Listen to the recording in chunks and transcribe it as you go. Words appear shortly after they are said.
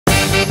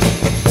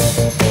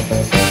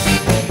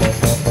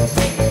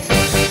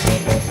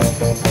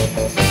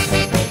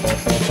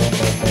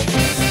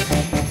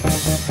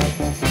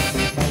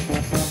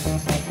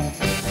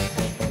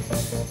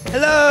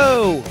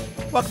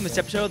Welcome to this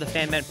episode of the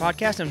FANMEN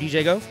podcast. I'm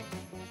DJ Gove.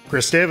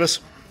 Chris Davis.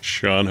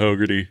 Sean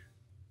Hogarty.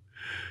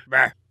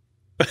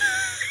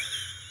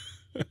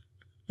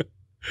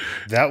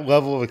 That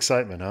level of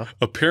excitement, huh?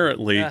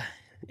 Apparently,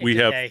 we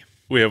have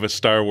a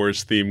Star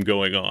Wars theme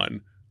going on.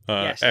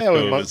 Yes.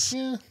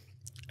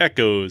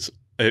 Echoes.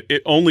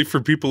 Only for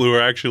people who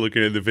are actually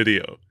looking at the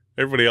video.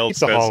 Everybody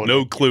else has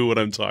no clue what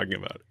I'm talking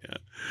about. Yeah.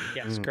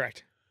 Yes,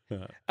 correct.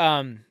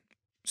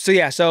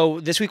 So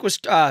this week was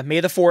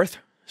May the 4th,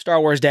 Star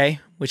Wars Day,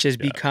 which has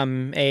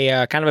become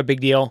a kind of a big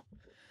deal.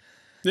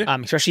 Yeah.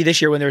 Especially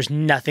this year when there's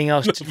nothing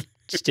else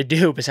to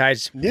do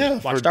besides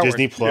watch Star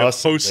Disney Wars.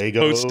 Plus, post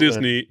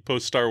Disney,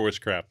 post Star Wars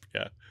crap.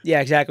 Yeah.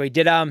 Yeah, exactly.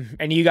 Did any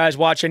of you guys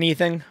watch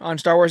anything on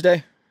Star Wars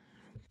Day?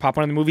 Pop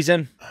one of the movies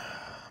in?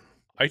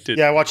 I did.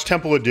 Yeah, I watched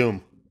Temple of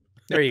Doom.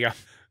 There you go.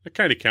 That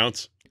kind of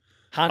counts.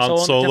 Han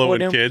Solo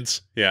and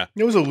kids. Yeah.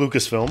 It was a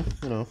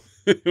Lucasfilm, you know.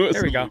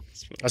 There we go.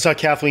 I saw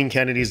Kathleen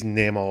Kennedy's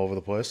name all over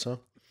the place, so.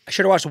 I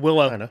should have watched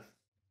Willow. Kinda.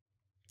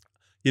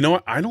 You know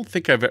what? I don't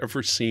think I've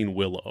ever seen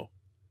Willow.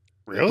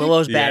 Really?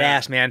 Willow's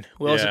badass, man.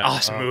 Willow's an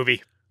awesome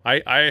movie.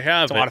 I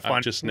have it's a lot of fun.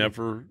 I've just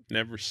never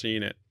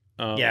seen it.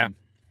 Yeah.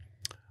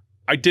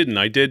 I didn't.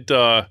 I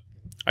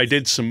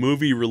did some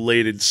movie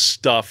related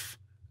stuff,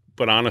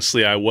 but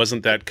honestly, I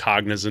wasn't that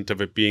cognizant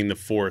of it being the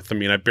 4th. I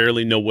mean, I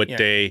barely know what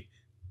day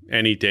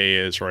any day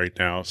is right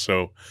now,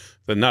 so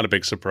not a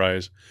big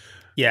surprise.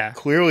 Yeah.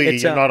 Clearly,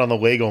 you're not on the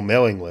Lego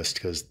mailing list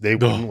because they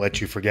wouldn't let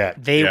you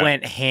forget. They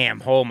went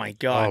ham. Oh my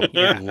god. Oh,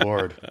 good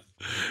lord.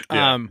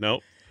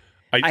 No.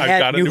 I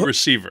got a new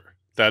receiver.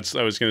 That's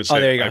what I was going to say. Oh,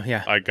 there you go.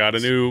 Yeah. I got a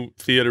new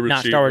theater receiver.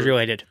 Not Star Wars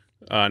related.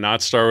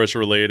 Not Star Wars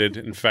related.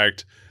 In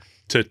fact,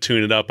 to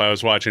tune it up, I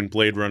was watching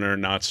Blade Runner,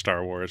 not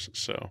Star Wars.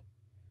 So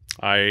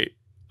I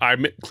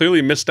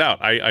clearly missed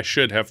out. I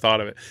should have thought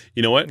of it.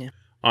 You know what? Yeah.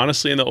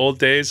 Honestly, in the old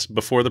days,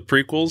 before the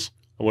prequels,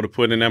 I would have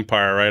put in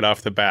Empire right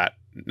off the bat.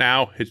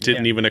 Now, it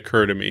didn't even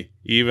occur to me,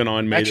 even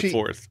on May the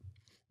 4th.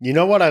 You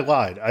know what? I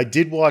lied. I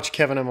did watch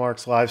Kevin and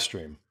Mark's live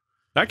stream.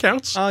 That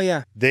counts. Oh,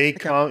 yeah. They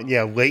come,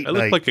 late night. I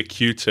look like a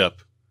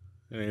Q-tip.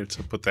 I need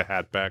to put the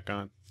hat back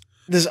on.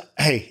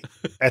 Hey,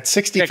 at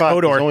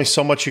 65, there's only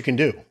so much you can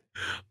do.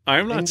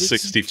 I'm not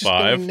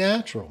 65. Just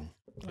natural.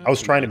 I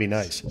was trying to be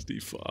nice.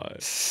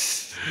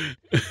 65.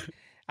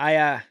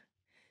 I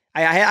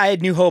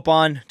had New Hope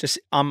on just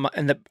on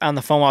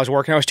the phone while I was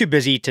working. I was too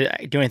busy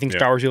to do anything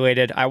Star Wars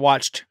related. I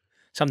watched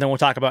something we'll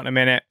talk about in a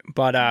minute,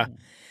 but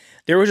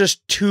there was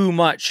just too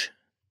much.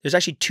 There's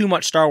actually too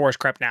much Star Wars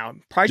crap now.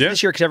 Probably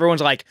this year because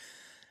everyone's like,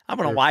 I'm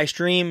going to live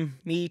stream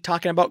me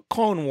talking about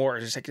Clone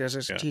Wars. It's like,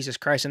 Jesus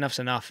Christ, enough's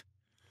enough.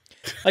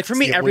 Like for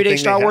me, every day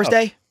Star Wars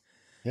Day,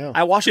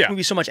 I watch the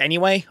movie so much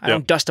anyway. I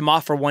don't dust them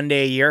off for one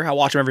day a year. I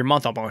watch them every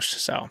month almost.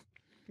 So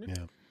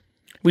at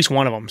least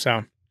one of them.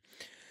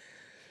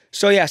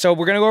 So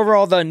we're going to go over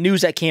all the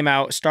news that came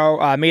out.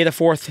 May the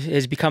 4th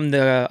has become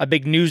a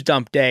big news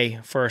dump day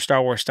for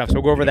Star Wars stuff. So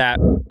we'll go over that.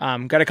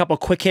 Got a couple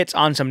quick hits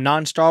on some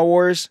non-Star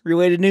Wars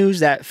related news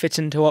that fits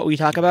into what we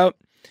talk about.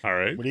 All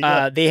right. What do you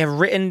got? They have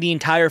written the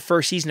entire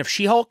first season of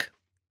She-Hulk.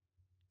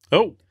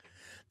 Oh.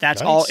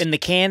 That's all in the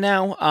can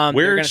now.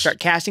 They're going to start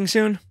casting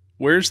soon.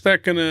 Where's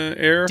that going to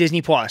air?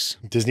 Disney Plus.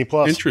 Disney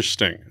Plus.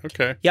 Interesting.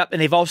 Okay. Yep,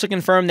 and they've also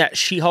confirmed that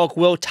She-Hulk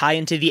will tie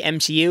into the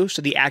MCU.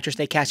 So the actress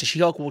they cast as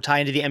She-Hulk will tie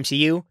into the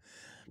MCU.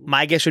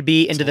 My guess would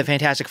be into the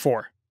Fantastic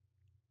Four.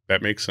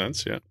 That makes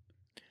sense, yeah.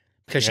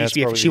 Because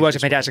she was a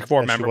Fantastic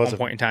Four member at one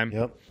point in time.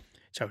 Yep.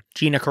 So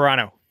Gina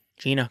Carano.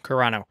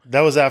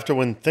 That was after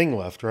when Thing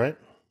left, right?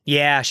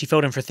 Yeah, she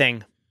filled in for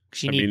Thing.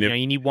 You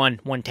need one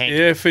tank.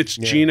 If it's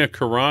Gina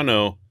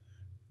Carano,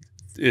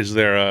 is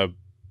there a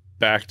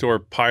backdoor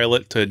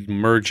pilot to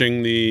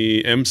merging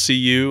the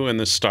MCU and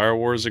the Star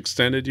Wars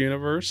extended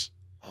universe?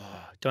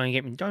 Don't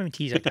even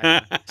tease it.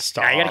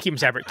 Stop. You got to keep them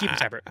separate. Keep them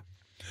separate.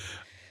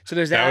 So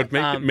there's that. That would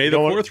make it May the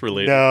 4th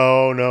related.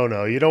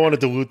 No. You don't want to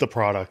dilute the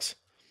products.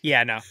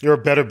 Yeah, no. You're a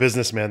better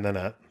businessman than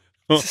that.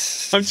 Well,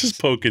 I'm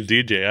just poking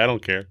DJ. I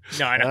don't care.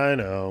 No, I know. I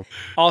know.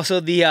 Also,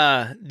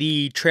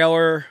 the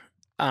trailer,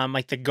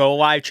 like the go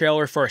live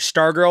trailer for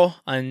Stargirl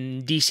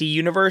on DC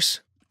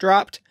Universe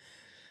dropped.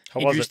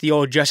 How was it? The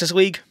old Justice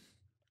League.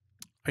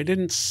 I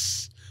didn't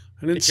see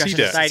Justice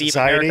that. Society of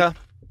America.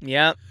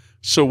 Yeah.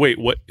 So wait,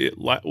 what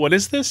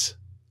is this?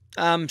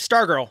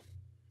 Stargirl.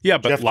 Yeah,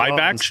 but Jeff live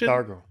Johns, action.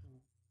 Stargirl.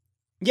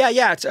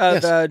 Yeah, it's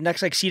the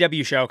next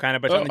CW show kind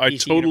of, but it's on the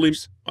DC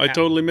universe. I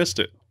totally missed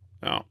it.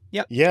 Oh.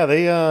 Yep. Yeah,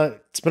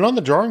 it's been on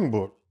the drawing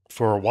board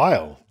for a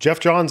while. Jeff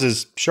Johns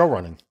is show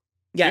running.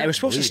 Yeah, it was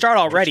supposed to start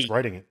already,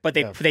 writing it. But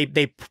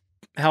they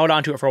held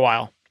on to it for a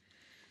while.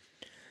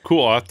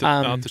 Cool. I'll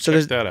have to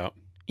check that out.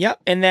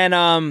 Yep. And then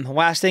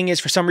last thing is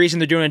for some reason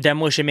they're doing a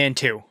Demolition Man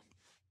 2.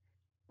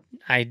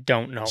 I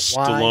don't know why.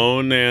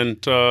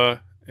 Stallone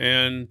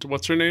and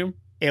what's her name?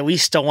 At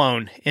least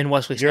Stallone in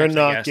Wesley Snipes. You're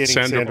not getting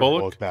Sandra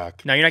Bullock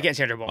back. No, you're not getting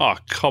Sandra Bullock.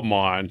 Oh, come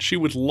on. She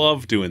would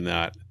love doing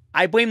that.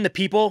 I blame the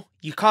people.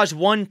 You caused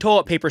one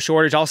toilet paper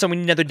shortage. All of a sudden, we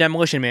need another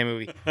Demolition Man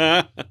movie.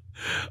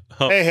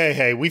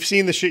 Hey. We've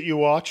seen the shit you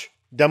watch.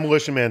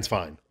 Demolition Man's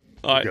fine.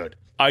 Good.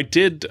 I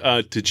did.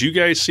 Did you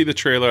guys see the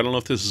trailer? I don't know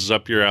if this is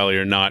up your alley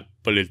or not,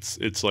 but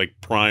it's like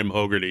prime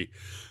Hogarty.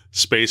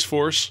 Space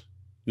Force,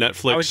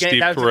 Netflix, Steve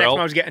that was the next Carell. one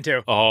I was getting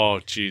to. Oh,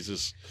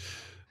 Jesus.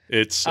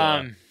 It's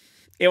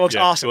it looks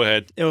awesome. Go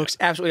ahead. It looks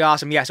absolutely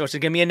awesome. Yeah, so it's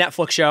going to be a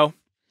Netflix show.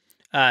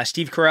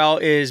 Steve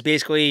Carell is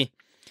basically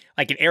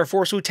like an Air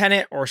Force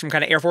lieutenant or some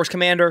kind of Air Force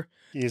commander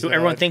who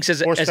everyone thinks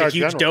is a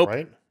huge dope.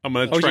 Right? I'm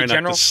going to try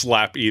not to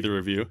slap either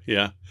of you.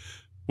 Yeah.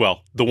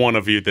 Well, the one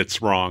of you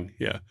that's wrong.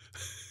 Yeah.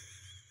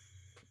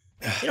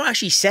 They don't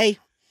actually say.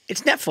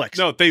 It's Netflix.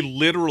 No, they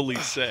literally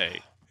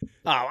say.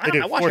 Oh,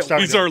 I watch it.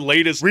 He's our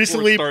latest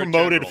recently four-star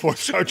promoted general.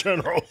 4-star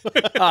general.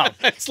 Oh,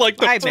 It's like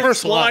the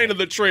first line of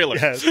the trailer.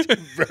 Yes,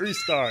 very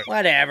start.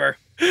 whatever.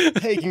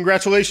 Hey,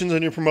 congratulations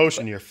on your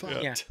promotion. You're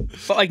fucked. Yeah,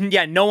 but like,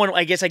 yeah, no one.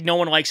 I guess like no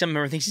one likes him.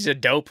 Everyone thinks he's a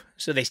dope,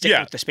 so they stick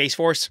with the Space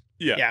Force.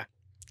 Yeah.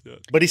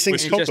 But he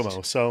sings Which is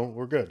Kokomo, so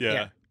we're good.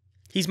 Yeah.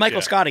 He's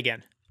Michael Scott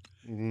again.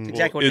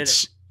 Exactly what it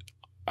is.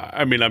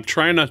 I mean, I'm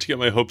trying not to get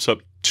my hopes up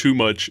too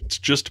much. It's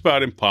just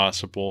about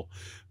impossible,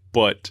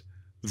 but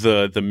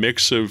the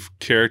mix of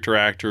character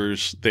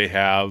actors they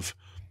have,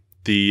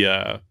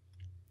 the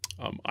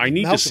I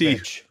need to see.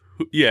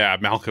 Yeah,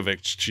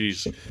 Malkovich.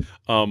 Jeez.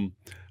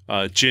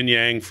 Jin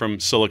Yang from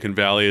Silicon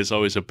Valley is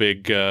always a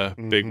big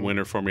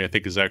winner for me. I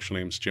think his actual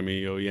name's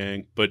Jimmy O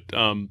Yang. But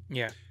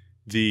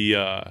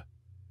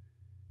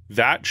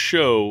that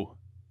show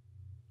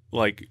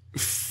like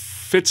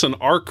fits an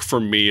arc for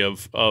me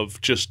of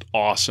just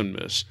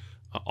awesomeness.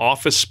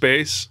 Office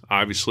Space,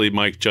 obviously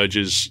Mike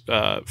Judge's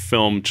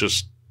film,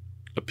 just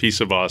a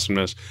piece of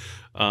awesomeness.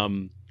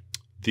 What's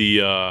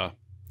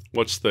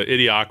the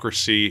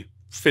Idiocracy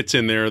fits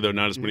in there, though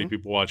not as many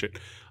people watch it.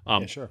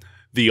 Sure.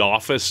 The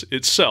Office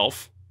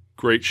itself,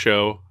 great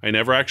show. I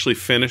never actually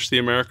finished The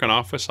American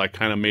Office. I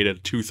kind of made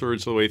it 2/3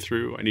 of the way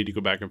through. I need to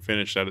go back and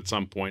finish that at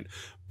some point.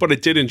 But I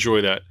did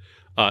enjoy that.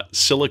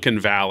 Silicon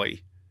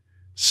Valley.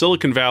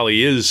 Silicon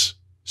Valley is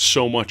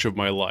so much of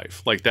my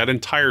life. Like that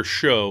entire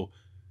show,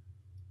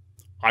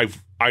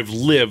 I've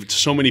lived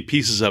so many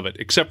pieces of it,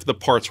 except for the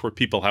parts where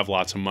people have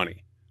lots of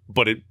money.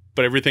 But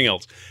everything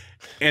else.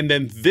 And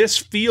then this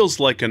feels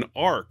like an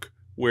arc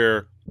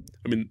where,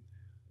 I mean,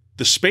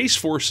 the Space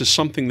Force is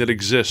something that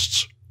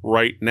exists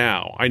right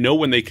now. I know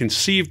when they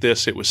conceived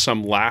this, it was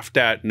some laughed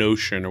at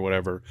notion or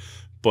whatever,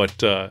 but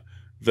the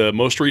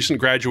most recent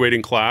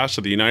graduating class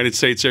of the United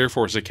States Air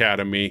Force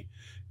Academy,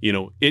 you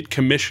know, it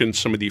commissioned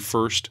some of the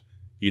first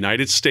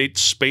United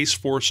States Space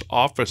Force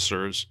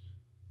officers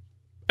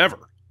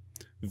ever.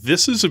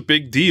 This is a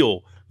big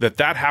deal that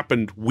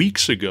happened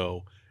weeks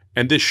ago,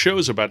 and this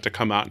show's about to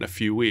come out in a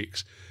few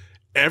weeks.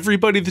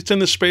 Everybody that's in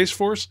the Space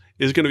Force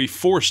is going to be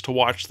forced to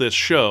watch this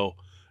show,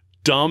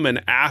 dumb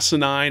and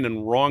asinine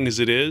and wrong as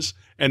it is,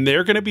 and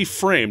they're going to be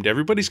framed.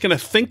 Everybody's going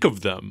to think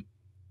of them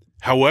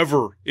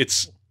however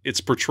it's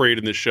portrayed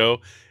in the show,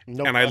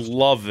 and I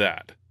love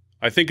that.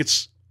 I think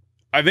it's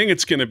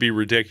going to be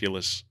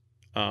ridiculous.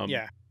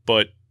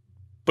 But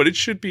it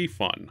should be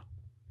fun.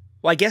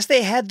 Well, I guess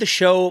they had the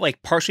show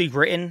like partially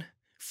written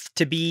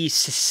to be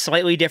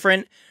slightly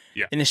different.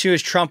 Yeah. And as soon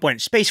as Trump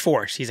went Space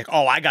Force, he's like,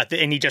 "Oh, I got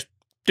the," and he just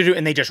did it,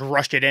 and they just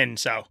rushed it in.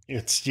 So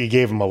you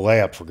gave him a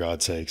layup, for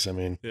God's sakes. I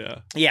mean, yeah,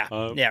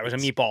 it was a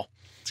meatball.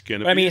 It's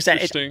gonna be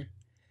interesting.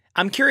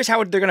 I'm curious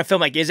how they're gonna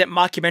film. Like, is it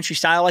mockumentary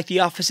style like The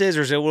Office is,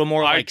 or is it a little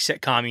more like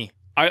sitcom-y?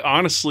 I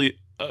honestly,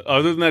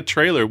 other than that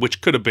trailer,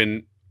 which could have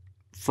been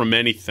from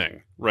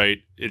anything, right?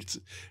 It's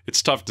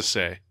tough to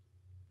say.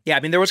 Yeah, I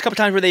mean, there was a couple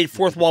times where they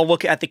fourth wall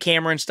look at the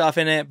camera and stuff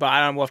in it, but I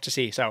don't know, we'll have to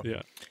see. So,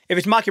 if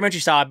it's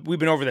mockumentary style, we've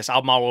been over this.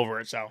 I'm all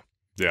over it. So,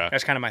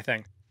 that's kind of my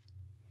thing.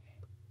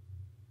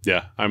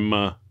 Yeah,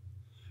 I'm.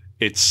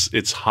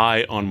 It's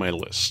high on my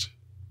list.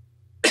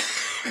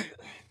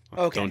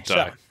 Okay, don't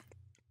die. So,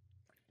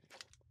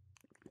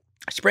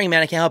 spring,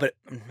 man, I can't help it.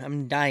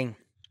 I'm dying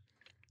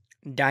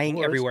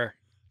everywhere.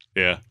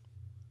 Yeah,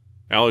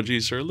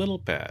 allergies are a little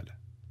bad.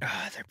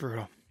 They're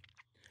brutal.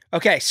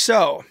 Okay,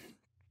 so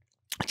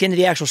get into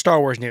the actual Star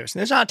Wars news. And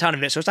there's not a ton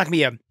of it, so it's not gonna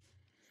be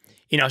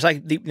it's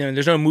like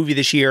there's no movie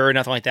this year or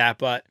nothing like that.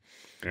 But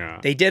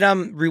they did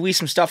release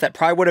some stuff that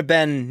probably would have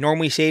been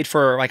normally saved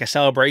for like a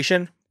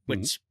celebration,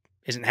 which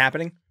isn't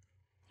happening.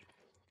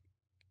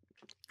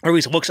 Or at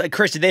least it looks like.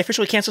 Chris, did they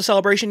officially cancel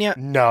Celebration yet?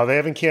 No, they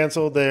haven't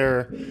canceled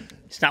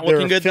It's not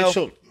looking good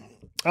though.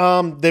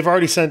 They've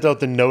already sent out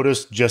the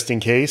notice just in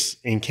case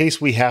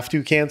we have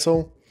to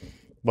cancel.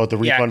 About the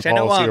refund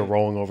policy or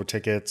rolling over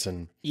tickets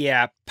and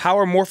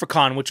Power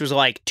Morphicon, which was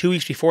like 2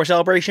 weeks before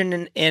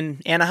Celebration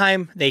in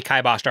Anaheim, they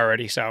kiboshed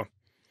already. So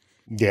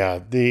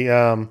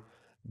the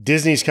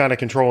Disney's kind of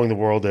controlling the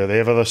world there. They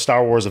have other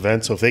Star Wars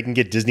events, so if they can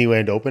get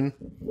Disneyland open,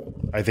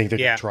 I think they're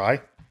gonna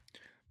try.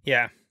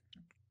 Yeah,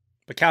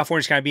 but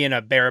California's kind of being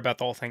a bear about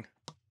the whole thing.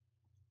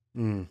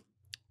 Yeah,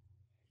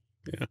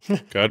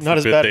 God not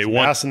as forbid bad they as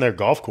want. Mass and their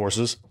golf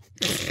courses.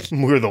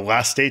 We were the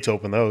last state to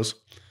open those.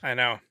 I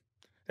know.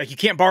 Like, you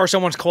can't borrow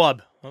someone's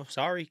club. Oh,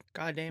 sorry.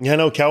 God damn. Yeah,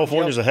 no,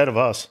 California's ahead of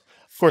us.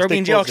 Of course,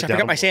 they closed it down. I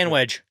forgot my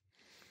sandwich.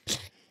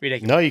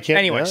 Ridiculous. No, you can't.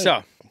 Anyway,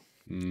 so.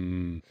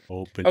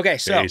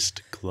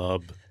 Open-faced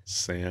club.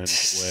 Sand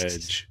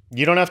wedge.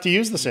 You don't have to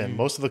use the sand.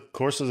 Most of the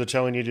courses are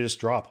telling you to just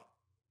drop.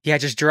 Yeah,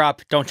 just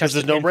drop. Don't touch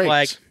the no pin flag.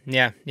 rakes.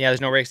 Yeah,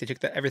 there's no rakes. They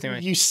took everything away.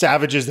 You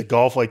savages that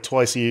golf like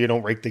twice a year, you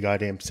don't rake the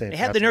goddamn sand. They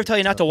have the nerve to tell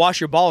you not to wash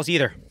your balls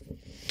either.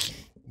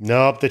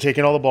 Nope, they're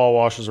taking all the ball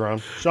washers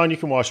around. Sean, you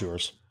can wash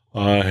yours.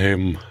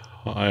 I'm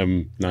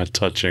not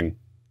touching.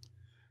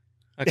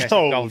 Okay,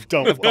 No,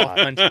 don't.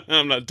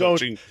 I'm not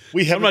touching.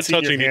 I'm not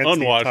touching the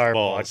unwashed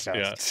balls.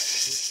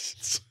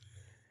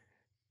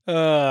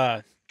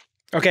 Yeah.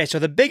 Okay, so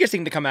the biggest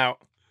thing to come out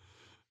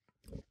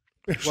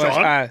was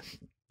Sean?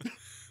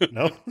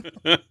 No.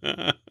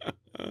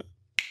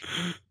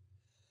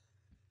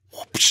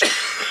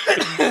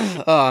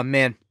 Oh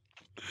man,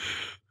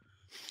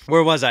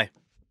 where was I?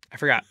 I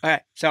forgot. All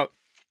right, so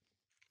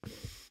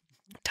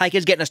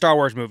Taika's getting a Star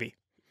Wars movie.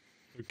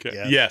 Okay.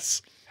 Yeah.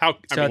 Yes. There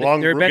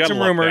have been some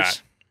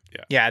rumors.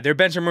 Yeah. There have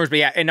been some rumors, but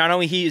yeah, and not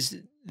only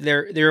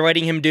they're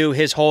letting him do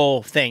his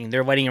whole thing.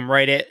 They're letting him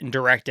write it and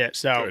direct it.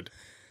 So Good.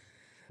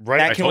 Right.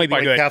 That can only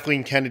be good.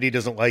 Kathleen Kennedy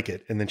doesn't like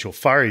it, and then she'll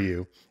fire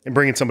you and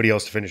bring in somebody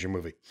else to finish your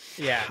movie.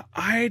 Yeah.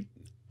 I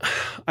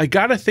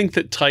gotta think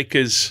that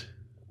Taika's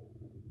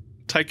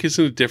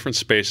in a different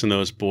space than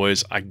those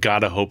boys. I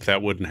gotta hope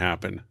that wouldn't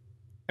happen.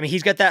 I mean,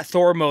 he's got that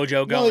Thor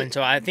mojo going,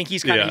 so I think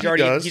he's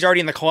already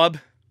in the club.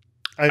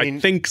 I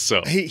think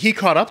so. He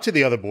caught up to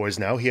the other boys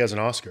now. He has an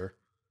Oscar,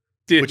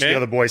 which the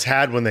other boys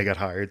had when they got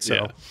hired.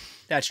 So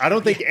that's true. I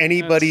don't think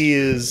anybody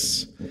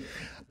is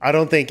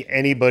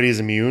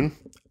immune.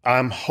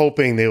 I'm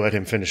hoping they let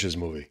him finish his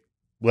movie.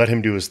 Let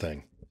him do his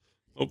thing.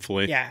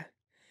 Hopefully. Yeah.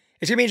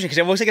 It's going to be interesting because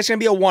it looks like it's going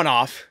to be a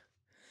one-off.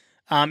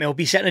 It'll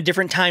be set in a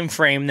different time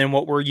frame than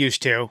what we're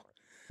used to.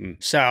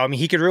 So, I mean,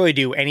 he could really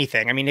do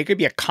anything. I mean, it could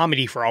be a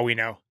comedy for all we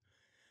know.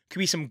 It could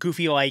be some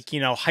goofy,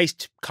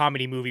 heist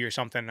comedy movie or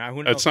something.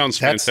 Who knows? That sounds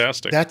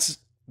fantastic.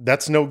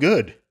 That's no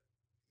good.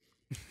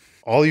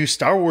 All you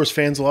Star Wars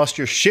fans lost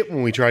your shit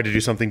when we tried to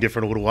do something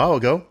different a little while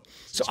ago.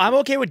 So I'm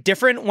okay with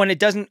different when it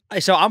doesn't.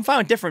 So I'm fine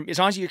with different as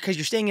long as because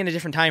you're staying in a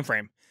different time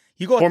frame.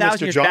 You go Poor 1,000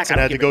 Mr. years Johnson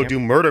back. had to go do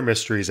murder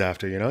mysteries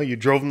after, you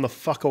drove him the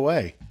fuck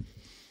away.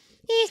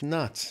 It's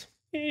nuts.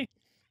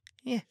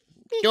 Yeah.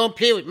 Don't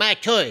play with my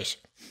toys.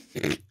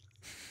 That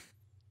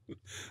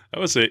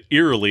was an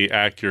eerily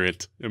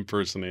accurate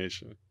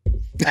impersonation.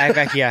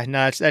 Yeah,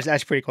 no,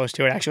 that's pretty close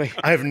to it, actually.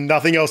 I have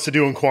nothing else to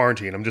do in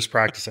quarantine. I'm just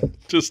practicing.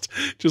 Just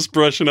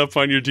brushing up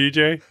on your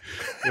DJ.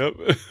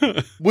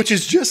 Yep. Which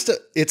is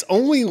it's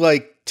only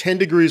like 10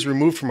 degrees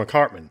removed from a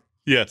Cartman.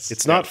 Yes.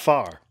 It's not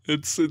far.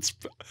 It's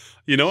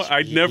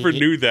I never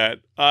knew that.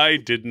 I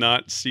did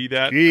not see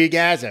that. You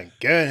guys are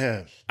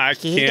good.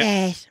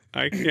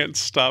 I can't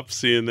stop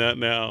seeing that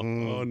now.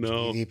 Oh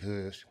no.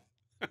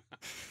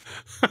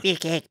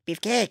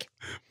 Beefcake.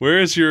 Where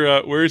is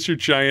your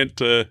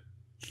giant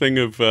thing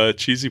of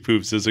cheesy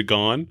poops? Is it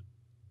gone?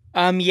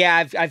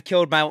 Yeah, I've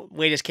killed my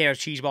latest can of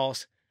cheese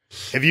balls.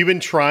 Have you been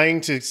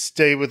trying to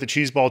stay with the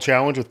cheese ball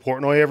challenge with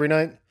Portnoy every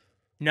night?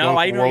 No,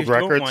 I didn't know he was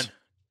doing one.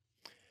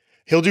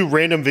 He'll do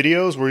random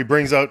videos where he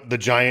brings out the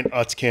giant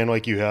Utz can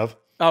like you have.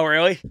 Oh,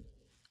 really?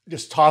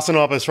 Just tossing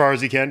up as far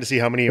as he can to see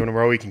how many in a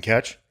row he can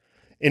catch.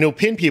 And he'll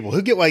pin people.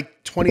 He'll get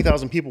like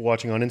 20,000 people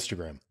watching on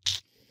Instagram.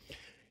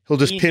 He'll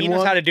just pin one. He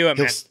knows how to do it,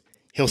 man.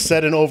 He'll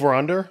set an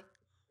over-under.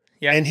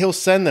 Yeah. And he'll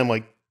send them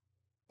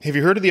have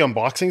you heard of the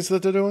unboxings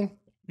that they're doing?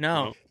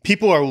 No.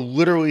 People are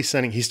literally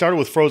sending. He started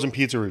with frozen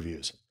pizza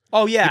reviews.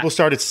 Oh, yeah. People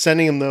started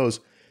sending him those.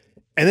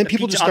 And then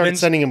people just started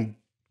sending him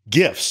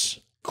gifts,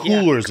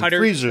 coolers and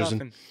freezers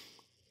and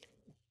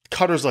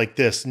cutters like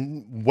this,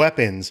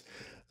 weapons.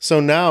 So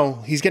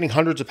now he's getting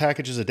hundreds of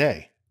packages a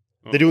day.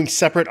 They're doing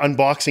separate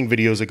unboxing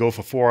videos that go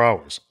for 4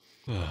 hours.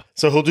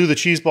 So he'll do the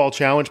cheese ball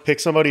challenge, pick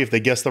somebody. If they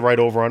guess the right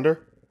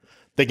over-under,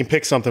 they can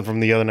pick something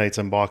from the other night's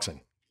unboxing.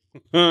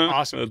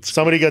 Awesome.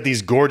 Somebody got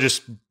these gorgeous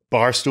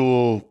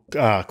barstool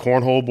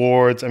cornhole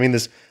boards. I mean,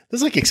 there's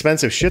like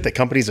expensive shit that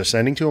companies are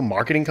sending to him,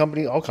 marketing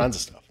company, all kinds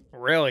of stuff.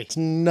 Really? It's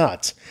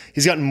nuts.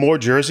 He's gotten more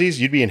jerseys.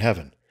 You'd be in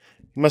heaven.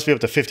 He must be up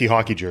to 50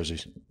 hockey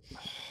jerseys.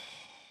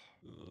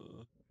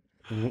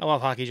 I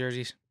love hockey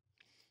jerseys.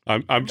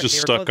 I'm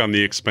just stuck on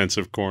the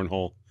expensive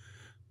cornhole.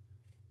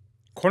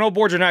 Cornhole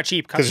boards are not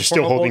cheap because you're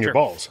still holding your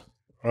balls.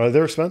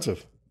 They're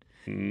expensive.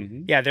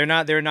 Mm-hmm. Yeah, they're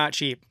not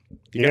cheap.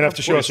 You're gonna have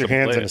to show us your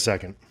hands in a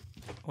second.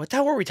 What the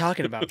hell were we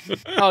talking about?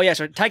 Oh yeah,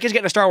 so Taika's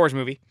getting a Star Wars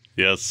movie.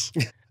 Yes.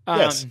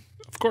 Yes,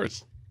 of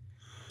course.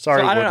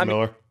 Sorry, Gordon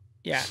Miller.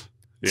 Yeah.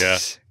 Yeah.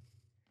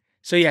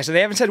 So they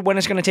haven't said when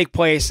it's going to take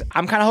place.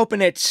 I'm kind of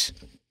hoping it's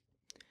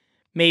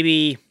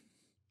maybe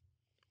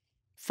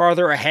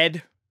farther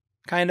ahead,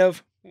 kind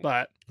of.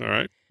 But all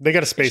right, they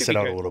got to space it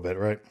out a little bit,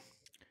 right?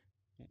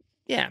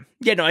 Yeah.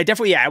 No, it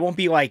definitely. Yeah, it won't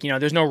be like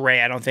there's no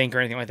Rey, I don't think, or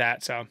anything like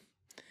that. So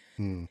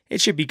it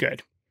should be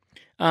good.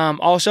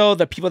 Also,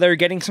 the people that are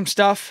getting some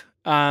stuff,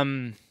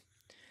 they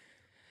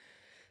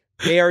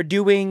are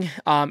doing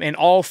an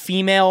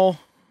all-female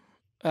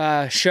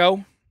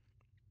show.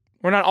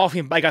 We're not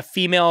all-female, like a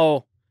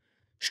female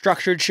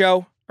structured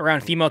show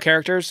around female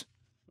characters.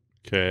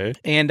 Okay.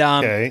 And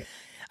I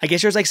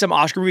guess there's like some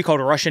Oscar movie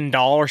called Russian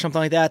Doll or something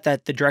like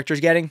that the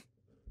director's getting.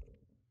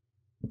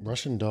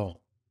 Russian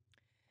Doll.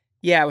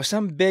 Yeah, it was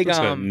some big It's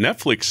a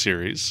Netflix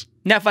series.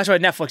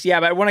 Netflix. Yeah,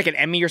 but it won like an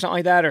Emmy or something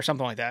like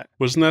that.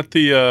 Wasn't that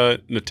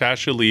the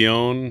Natasha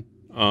Lyonne?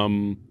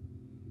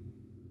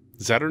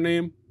 Is that her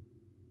name?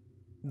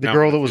 The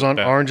girl that was on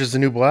Orange is the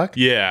New Black?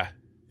 Yeah.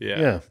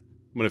 Yeah.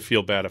 I'm going to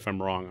feel bad if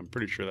I'm wrong. I'm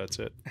pretty sure that's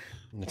it.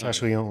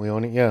 Natasha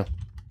Lyonne, yeah.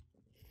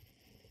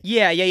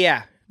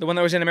 Yeah. The one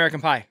that was in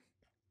American Pie.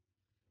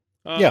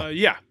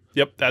 Yeah.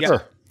 Yep, that's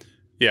her.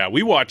 Yeah,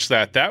 we watched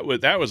that. That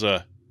was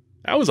a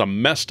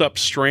messed up,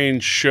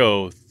 strange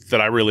show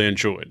that I really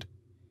enjoyed.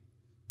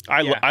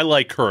 I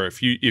like her.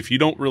 If you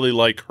don't really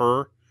like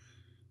her,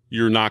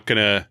 you're not going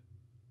to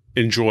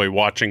enjoy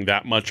watching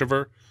that much of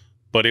her,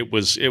 but it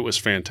was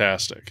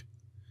fantastic.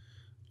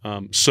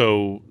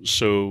 So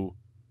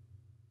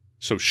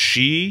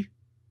she's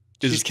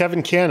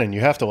Kevin Cannon.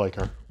 You have to like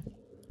her.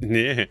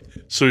 Yeah.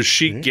 So is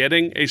she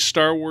getting a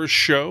Star Wars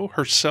show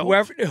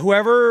herself?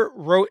 Whoever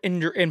wrote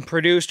and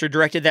produced or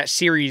directed that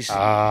series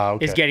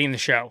is getting the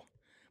show.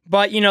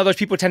 But those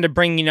people tend to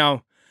bring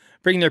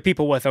their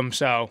people with them.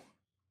 So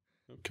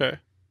okay,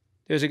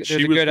 she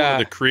was one of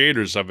the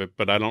creators of it,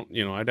 but I don't.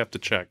 I'd have to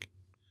check.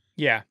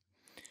 Yeah.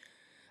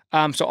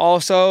 So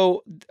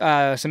also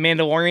some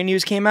Mandalorian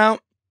news came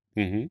out.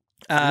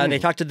 Mm-hmm. They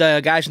talked to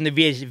the guys from the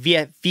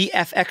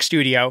VFX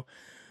studio,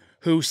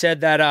 who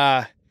said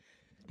that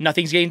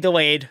nothing's getting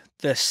delayed.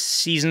 The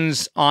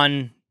season's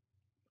on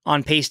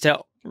pace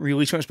to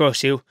release when it's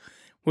supposed to. It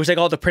was like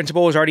all the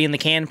principal was already in the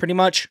can, pretty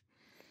much.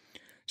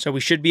 So we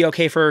should be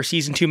okay for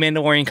season 2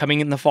 Mandalorian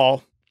coming in the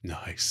fall.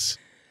 Nice.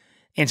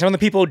 And some of the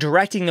people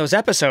directing those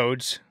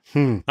episodes,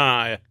 it's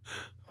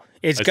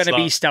going to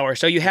be stellar.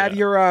 So you have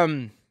your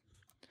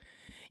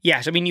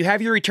you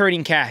have your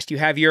returning cast. You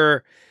have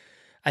your,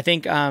 I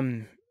think,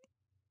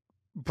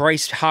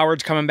 Bryce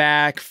Howard's coming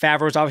back.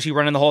 Favreau's obviously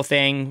running the whole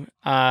thing.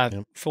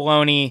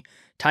 Filoni,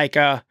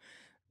 Taika,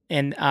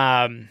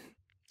 and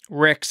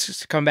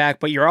Rick's coming back.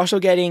 But you're also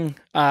getting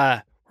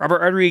Robert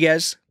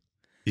Rodriguez.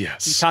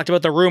 Yes. He talked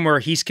about the rumor.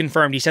 He's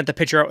confirmed. He sent the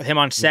picture out with him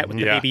on set with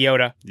the Baby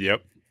Yoda.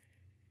 Yep.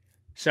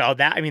 So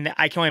that, I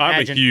can only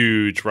imagine. I'm a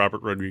huge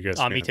Robert Rodriguez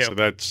fan. Me too. So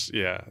that's.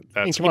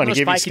 Come on, he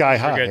gave you Sky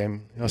High.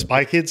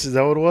 Spy Kids, is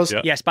that what it was?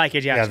 Yeah, Spy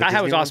Kids, yeah. Sky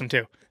High was awesome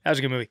too. That was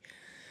a good movie.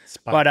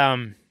 But,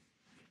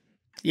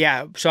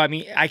 so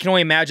I can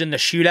only imagine the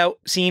shootout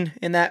scene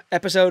in that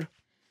episode.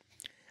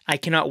 I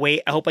cannot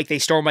wait. I hope they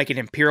storm like an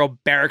Imperial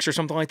barracks or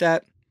something like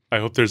that. I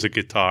hope there's a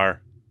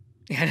guitar.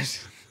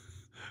 Yes.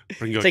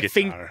 Bring a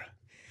guitar.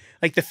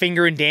 Like the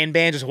Finger and Dan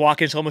band just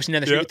walking slow motion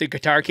down the street with the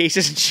guitar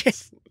cases and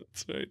shit.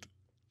 That's right.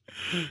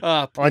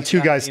 On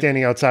two guys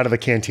standing outside of the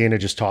cantina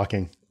just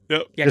talking.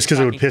 Yep. Yeah, just because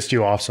it would piss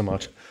you off so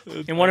much.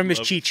 And one of them is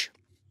Cheech.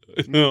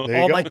 No.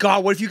 Oh my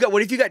God! What if you got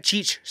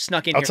Cheech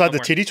snuck in outside here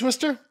the titty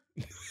twister?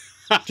 Did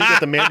you get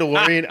the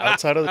Mandalorian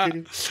outside of the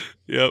titty?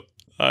 Yep.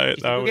 I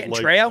would getting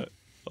like Trejo?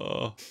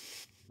 that.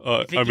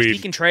 You think you're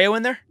sneaking Trejo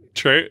in there?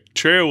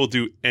 Trejo will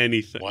do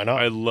anything. Why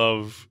not? I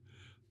love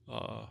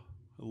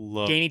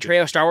Danny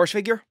Trejo Star Wars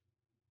figure.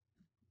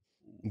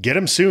 Get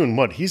him soon.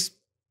 What he's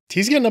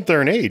getting up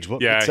there in age.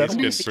 What? Yeah,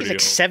 he's like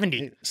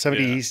 70.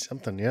 70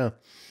 something. Yeah.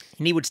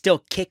 And he would still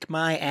kick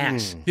my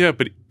ass. Yeah,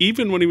 but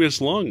even when he was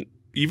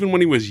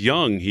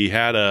young, he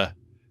had a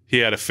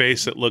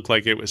face that looked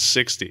like it was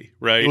 60,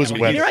 right? It was he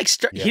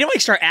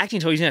didn't start acting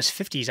until he was in his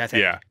 50s, I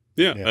think.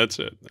 Yeah, that's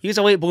it. He was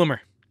a late bloomer.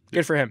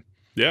 Good for him.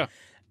 Yeah.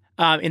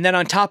 And then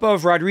on top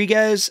of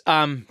Rodriguez,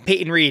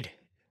 Peyton Reed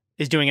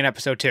is doing an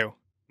episode 2.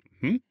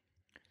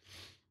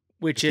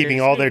 Which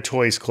keeping all their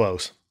toys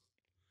close.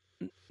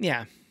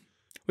 Yeah.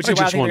 Which is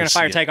why I think they're going to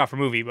fire Taika for a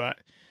movie, but.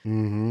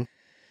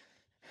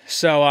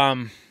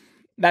 So,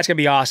 that's going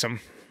to be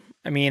awesome.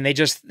 They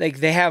just,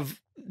 they have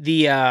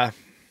the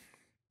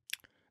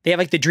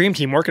dream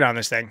team working on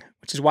this thing,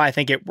 which is why I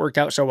think it worked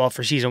out so well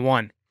for season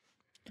 1.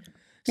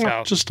 So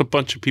well, just a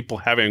bunch of people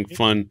having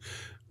fun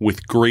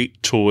with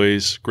great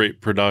toys,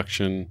 great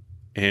production,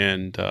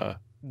 and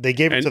they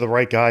gave it to the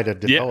right guy to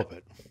develop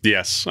it.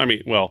 Yes.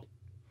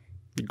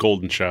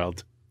 Golden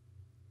Child.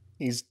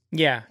 He's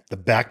the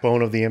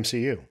backbone of the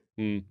MCU.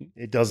 Mm-hmm.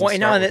 It doesn't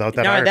start without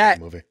that Iron Man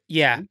movie.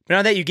 Yeah. But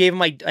now that you gave him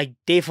like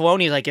Dave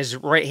Filoni like his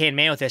right-hand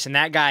man with this, and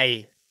that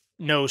guy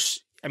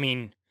knows,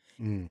 the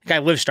guy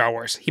lives Star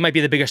Wars. He might be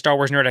the biggest Star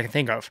Wars nerd I can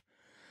think of.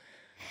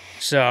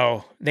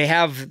 So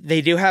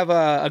they do have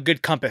a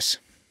good compass.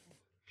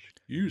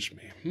 Excuse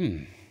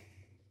me.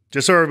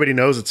 Just so everybody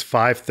knows, it's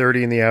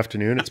 5:30 in the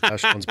afternoon. It's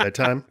past Sean's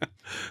bedtime.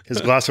 His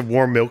glass of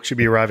warm milk should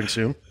be arriving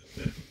soon.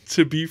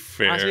 To be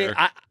fair, honestly,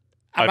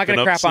 I'm not going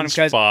to crap on him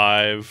because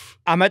 5.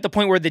 I'm at the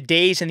point where the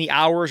days and the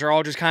hours are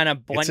all just kind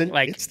of blending.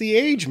 It's the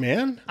age,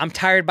 man. I'm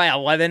tired by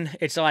 11.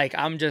 It's like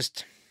I'm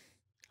toast.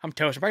 I'm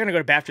probably going to go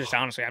to bed after this.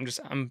 Honestly,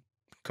 I'm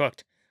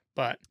cooked.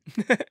 But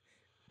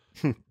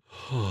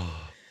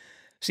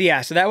so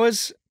that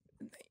was,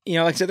 like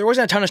I said, there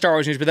wasn't a ton of Star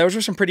Wars news, but those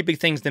were some pretty big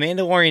things. The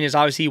Mandalorian is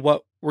obviously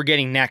what we're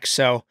getting next.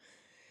 So,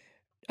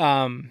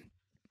 excellent.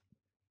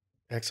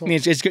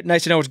 It's good,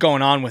 nice to know what's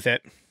going on with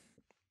it.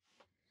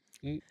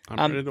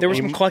 There was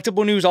some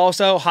collectible news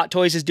also. Hot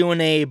Toys is doing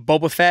a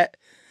Boba Fett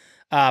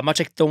much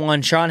like the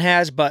one Sean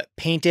has, but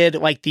painted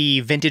like the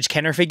vintage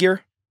Kenner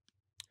figure,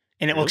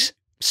 and it looks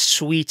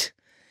sweet.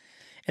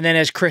 And then,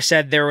 as Chris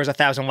said, there was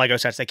 1,000 Lego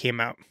sets that came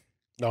out.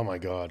 Oh my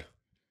god!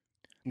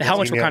 The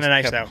helmets were kind of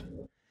nice though.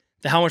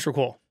 The helmets were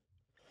cool.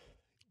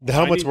 The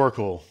helmets were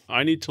cool.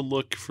 I need to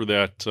look for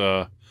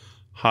that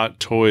Hot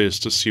Toys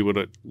to see what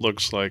it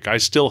looks like. I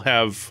still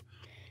have.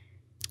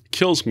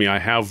 Kills me. I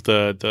have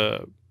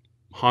the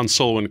Han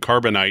Solo and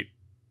Carbonite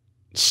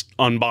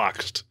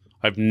unboxed.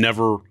 I've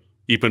never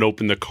even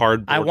opened the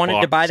cardboard I wanted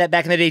box. to buy that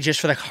back in the day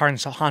just for the Han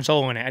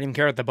Solo in it. I didn't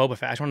care about the Boba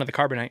Fett. I just wanted the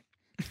Carbonite.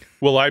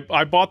 Well,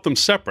 I bought them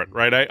separate,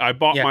 right? I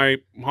bought my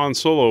Han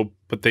Solo,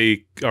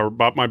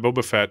 bought my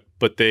Boba Fett,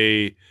 but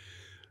the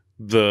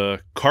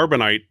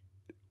Carbonite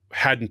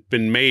hadn't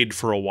been made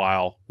for a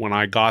while when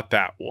I got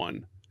that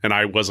one, and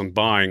I wasn't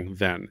buying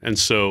then, and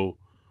so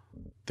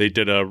they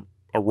did a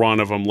run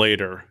of them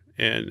later,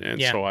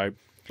 and so I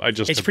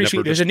just it's have pretty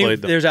never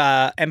sweet. them. There's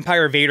a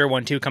Empire Vader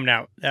one too coming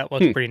out that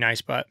looks pretty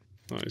nice, but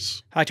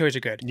nice. Hot Toys are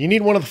good. You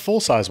need one of the full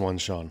size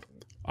ones, Sean.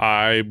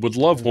 I would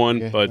love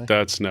one, but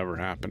that's never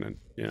happening.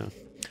 Yeah,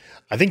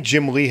 I think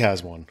Jim Lee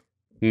has one.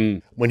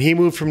 Mm. When he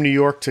moved from New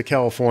York to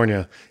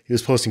California, he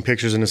was posting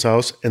pictures in his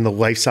house, and the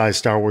life-size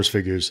Star Wars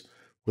figures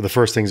were the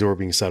first things that were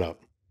being set up.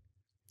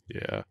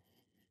 Yeah,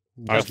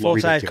 The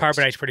full-size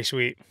Carbonite's pretty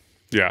sweet.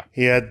 Yeah,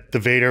 he had the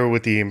Vader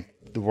with the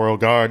Royal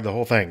Guard, the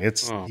whole thing.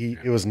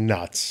 It was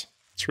nuts.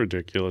 It's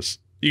ridiculous.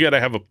 You got to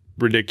have a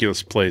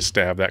ridiculous place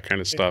to have that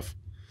kind of stuff.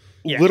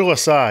 Yeah. Little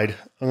aside,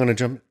 I'm going to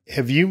jump.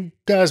 Have you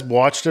guys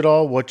watched at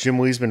all what Jim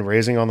Lee's been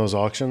raising on those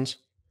auctions?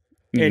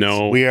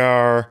 No. We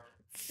are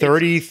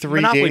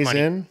 33 days money.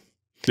 in.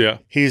 Yeah.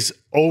 He's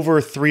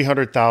over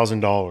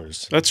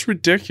 $300,000. That's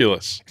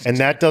ridiculous. And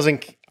that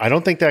I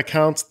don't think that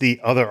counts the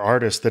other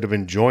artists that have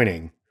been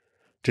joining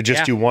to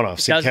just do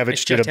one-offs.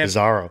 Sienkiewicz did a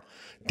Bizarro.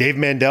 Dave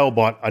Mandel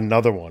bought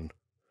another one.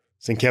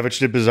 Sienkiewicz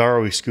did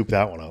Bizarro. He scooped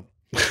that one up.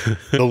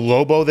 The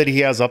Lobo that he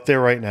has up there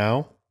right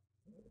now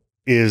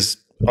is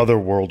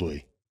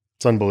otherworldly.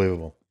 It's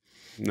unbelievable.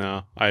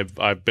 No,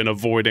 I've been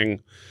avoiding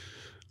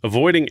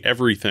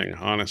everything,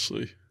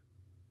 honestly.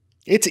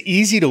 It's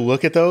easy to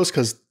look at those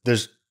because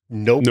there's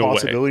no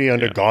possibility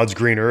under God's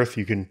green earth.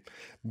 You can,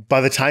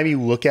 by the time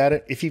you look at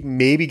it, if you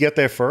maybe get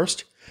there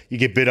first, you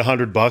get bid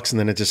 $100 and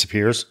then it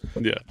disappears.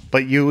 Yeah.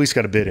 But you at least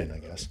got a bid in, I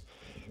guess.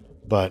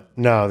 But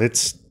no,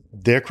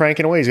 they're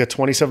cranking away. He's got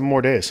 27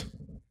 more days.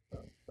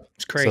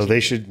 It's crazy. So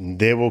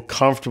they will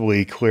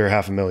comfortably clear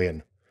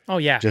 $500,000. Oh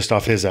yeah. Just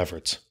off his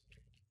efforts.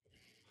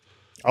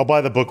 I'll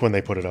buy the book when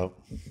they put it out.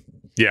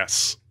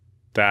 Yes.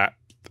 That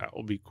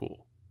will be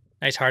cool.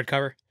 Nice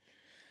hardcover.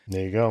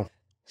 There you go.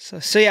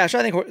 So yeah, so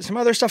I think some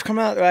other stuff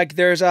coming out. Like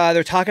they're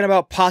talking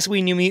about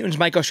possibly New Mutants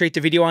might go straight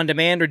to video on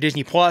demand or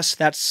Disney Plus.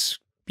 That's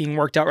being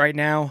worked out right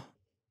now.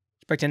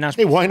 Expect an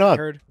announcement. Hey, why not?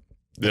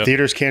 Yep.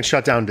 Theaters can't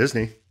shut down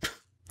Disney.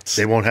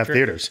 They won't have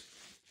theaters.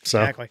 So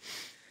exactly.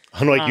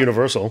 Unlike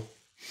Universal.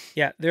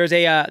 Yeah, there's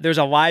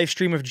a live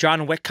stream of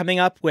John Wick coming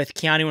up with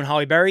Keanu and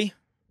Halle Berry.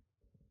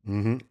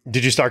 Mm-hmm.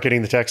 Did you start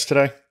getting the text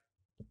today?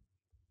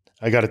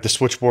 I got it. The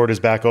switchboard is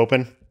back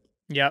open.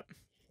 Yep,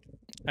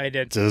 I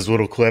did. It's those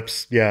little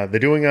clips. Yeah, they're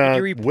doing Did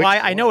you reply?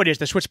 I know it is.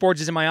 The switchboard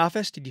is in my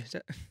office. Did you?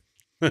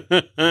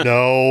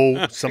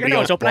 No, somebody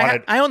else bought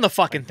it. I own the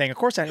fucking thing. Of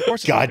course.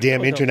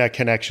 Goddamn internet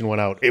connection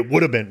went out. It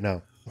would have been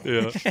no.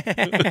 Yeah.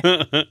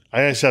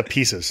 I just have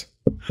pieces.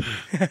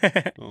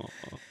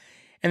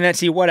 And let's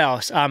see what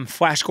else.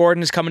 Flash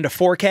Gordon is coming to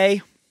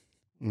 4K,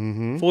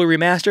 fully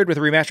remastered with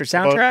a remastered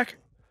soundtrack.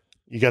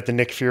 You got the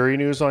Nick Fury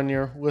news on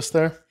your list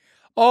there?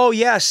 Oh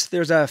yes,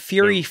 there's a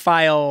Fury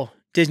File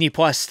Disney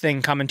Plus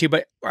thing coming too.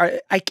 But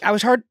I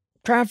was trying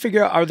to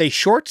figure out, are they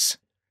shorts?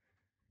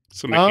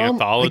 Some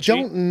anthology? I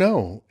don't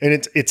know.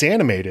 And it's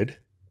animated.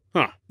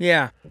 Huh.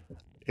 Yeah.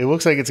 It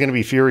looks like it's going to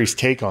be Fury's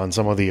take on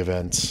some of the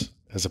events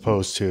as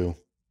opposed to...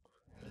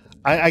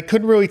 I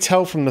couldn't really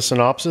tell from the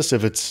synopsis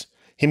if it's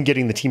him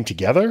getting the team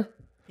together.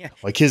 Yeah.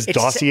 Like his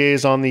dossier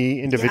is on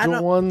the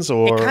individual ones,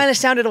 or... It kind of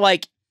sounded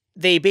like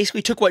they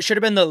basically took what should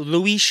have been the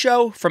Louis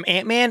show from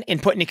Ant-Man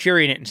and put Nick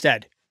Fury in it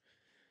instead.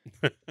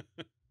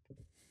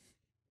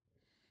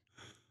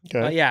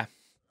 Okay. Yeah.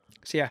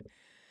 So yeah.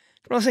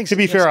 To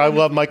be fair, I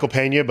love Michael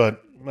Pena,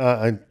 but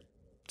I'd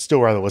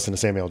still rather listen to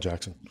Samuel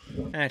Jackson.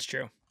 That's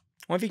true.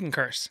 What if he can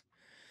curse?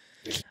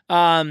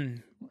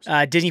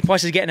 Disney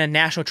Plus is getting a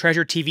National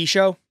Treasure TV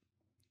show.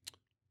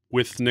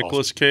 With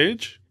Nicolas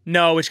Cage?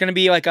 No, it's going to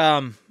be like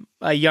a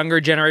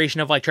younger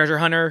generation of like treasure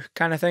hunter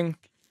kind of thing.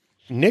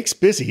 Nick's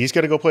busy. He's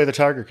got to go play the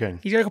Tiger King.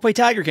 He's got to go play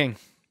Tiger King.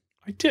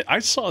 I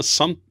saw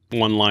some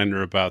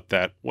one-liner about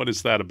that. What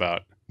is that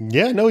about?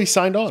 Yeah, no, he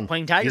signed on. He's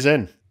playing Tiger. He's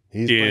in.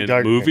 He's in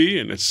a movie,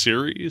 in a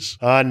series?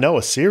 No,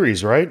 a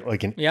series, right?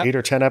 Like an 8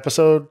 or 10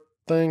 episode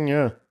thing,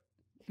 yeah.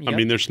 Yep. I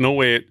mean, there's no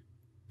way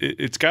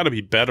it's got to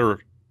be better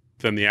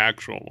than the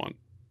actual one.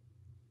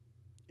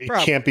 It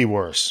can't be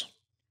worse.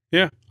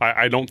 Yeah,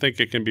 I don't think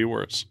it can be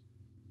worse.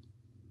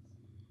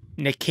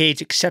 Nick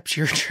Cage accepts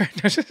your trend.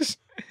 It's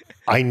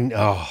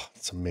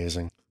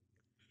amazing.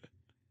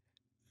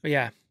 But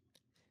yeah,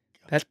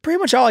 that's pretty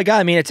much all I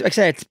got. I mean, it's like I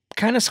said, it's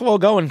kind of slow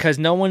going because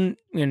no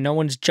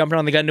one's jumping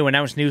on the gun to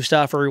announce new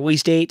stuff or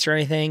release dates or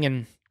anything,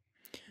 and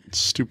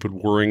stupid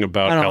worrying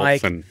about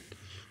health and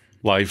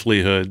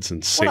livelihoods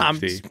and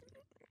safety.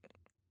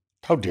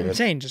 How dare I'm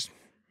saying just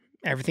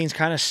everything's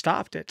kind of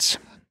stopped.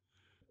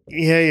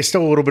 You're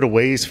still a little bit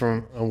away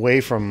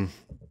from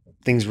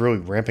things really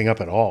ramping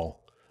up at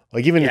all.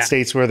 Like even in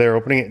states where they're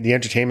opening the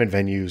entertainment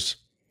venues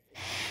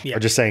are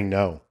just saying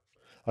no.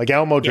 Like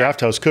Alamo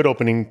Draft House could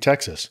open in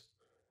Texas.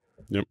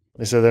 Yep.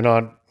 They said they're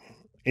not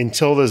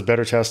until there's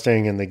better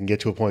testing and they can get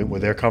to a point where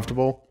they're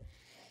comfortable.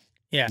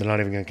 Yeah. They're not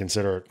even going to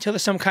consider it. Until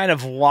there's some kind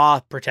of law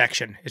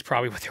protection is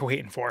probably what they're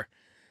waiting for.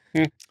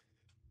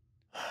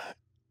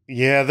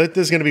 Yeah,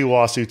 there's going to be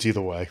lawsuits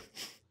either way.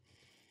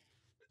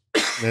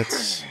 There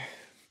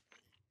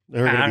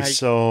are going to be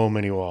so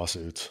many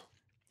lawsuits.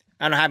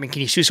 I don't know how. I mean,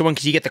 can you sue someone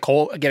because you get a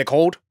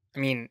cold? I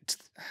mean,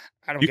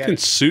 I don't. You can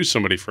sue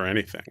somebody for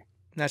anything.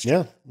 That's true.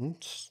 Yeah,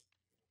 it's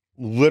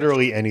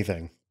literally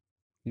anything.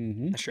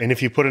 Mm-hmm. That's true. And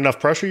if you put enough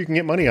pressure, you can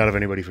get money out of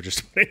anybody for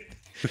just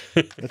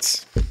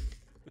That's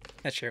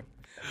true.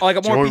 Oh, I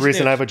got the more. only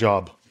reason I have a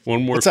job.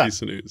 One more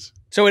piece of news.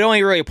 So it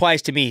only really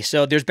applies to me.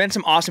 So there's been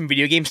some awesome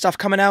video game stuff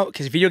coming out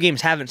because video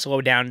games haven't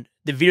slowed down.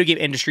 The video game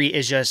industry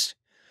is just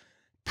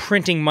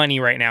printing money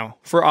right now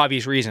for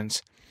obvious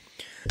reasons.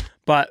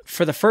 But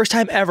for the first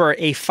time ever,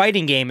 a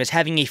fighting game is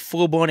having a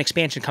full-blown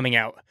expansion coming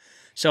out.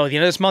 So at the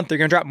end of this month, they're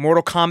going to drop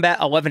Mortal Kombat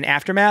 11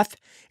 Aftermath.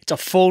 It's a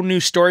full new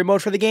story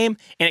mode for the game,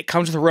 and it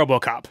comes with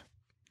RoboCop.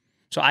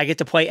 So I get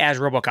to play as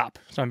RoboCop.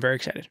 So I'm very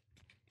excited.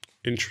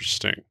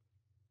 Interesting.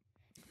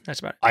 That's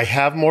about it. I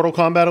have Mortal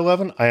Kombat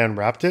 11. I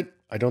unwrapped it.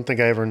 I don't think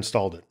I ever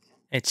installed it.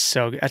 It's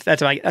so good.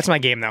 That's my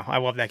game, though. I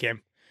love that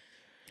game.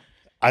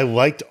 I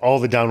liked all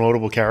the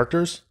downloadable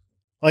characters.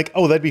 Like,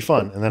 oh, that'd be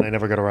fun. And then I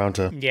never got around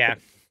to... Yeah.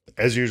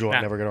 As usual,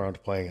 I never got around to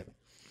playing it.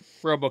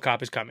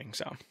 RoboCop is coming,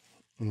 so...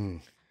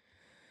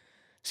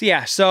 So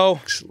yeah,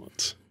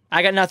 Excellent.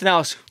 I got nothing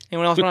else.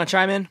 Anyone else want to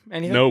chime in?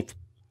 Anything? Nope.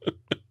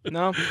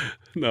 No?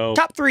 No.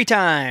 Top 3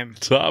 time.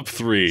 Top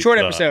 3. Short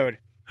episode.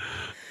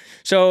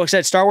 So, like I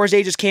said, Star Wars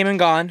Day just came and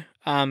gone.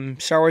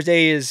 Star Wars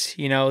Day is,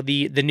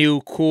 the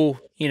new cool,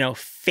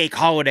 fake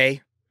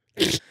holiday.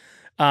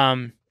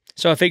 So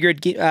I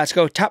figured, let's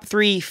go top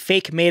 3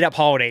 fake made up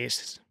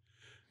holidays.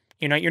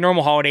 Your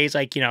normal holidays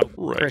like,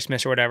 right.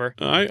 Christmas or whatever.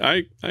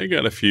 I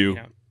got a few.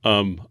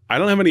 I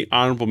don't have any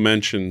honorable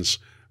mentions,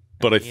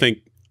 but I think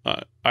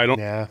I don't.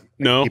 Yeah.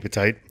 No. Keep it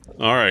tight.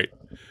 All right.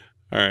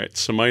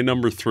 So my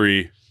number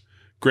 3,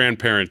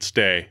 Grandparents'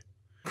 Day.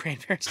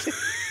 Grandparents' Day.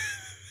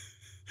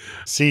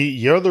 See,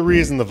 you're the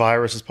reason the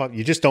virus is popping.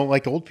 You just don't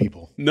like old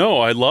people. No,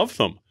 I love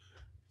them.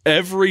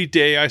 Every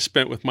day I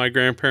spent with my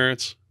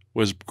grandparents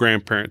was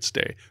Grandparents'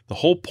 Day. The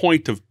whole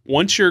point of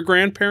once you're a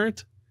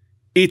grandparent,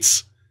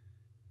 it's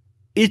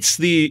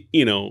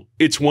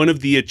it's one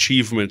of the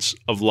achievements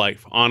of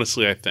life.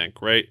 Honestly, I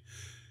think, right?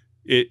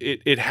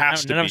 It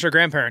has to be. None of us are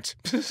grandparents.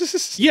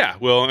 Yeah,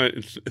 well,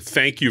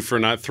 thank you for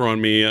not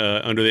throwing me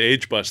under the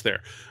age bus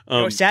there.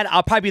 Sad.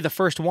 I'll probably be the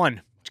first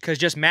one because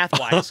just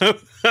math-wise.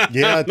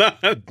 Yeah,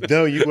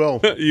 no, you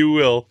will. You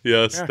will.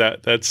 Yes, yeah.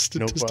 That's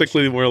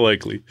statistically more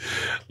likely.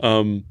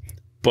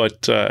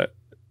 But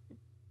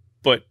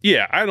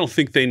yeah, I don't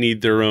think they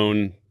need their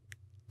own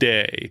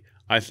day.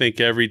 I think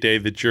every day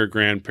that you're a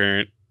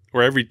grandparent,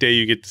 or every day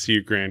you get to see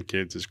your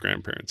grandkids, is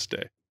Grandparents'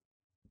 Day.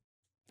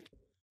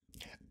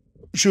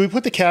 Should we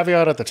put the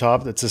caveat at the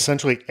top that's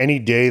essentially any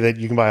day that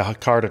you can buy a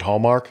card at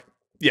Hallmark?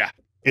 Yeah.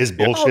 Is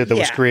bullshit that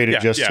was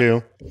created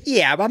to.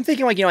 Yeah, but I'm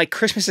thinking like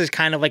Christmas is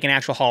kind of like an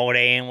actual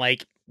holiday and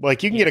like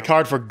you can get a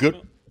card for good.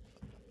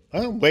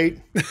 Oh, wait,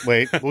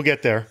 we'll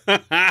get there.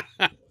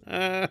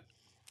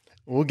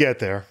 We'll get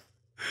there.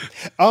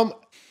 Oh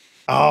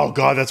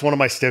God, that's one of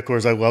my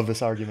sticklers. I love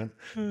this argument.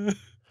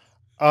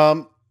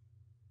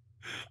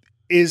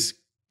 Is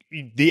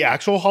the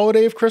actual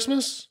holiday of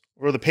Christmas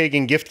or the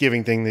pagan gift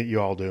giving thing that you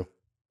all do?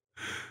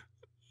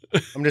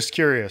 I'm just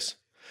curious.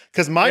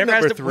 Because my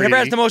number 3... Whatever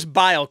has the most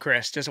bile,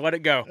 Chris. Just let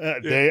it go.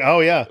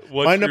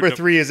 My number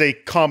 3 is a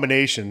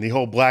combination. The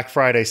whole Black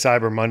Friday,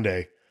 Cyber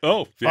Monday.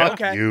 Oh, yeah.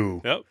 Fuck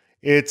you. Yep.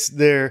 It's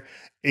their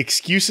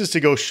excuses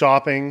to go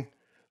shopping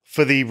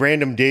for the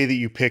random day that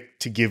you pick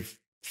to give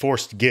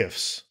forced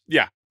gifts.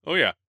 Yeah. Oh,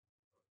 yeah.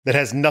 That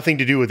has nothing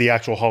to do with the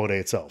actual holiday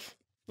itself.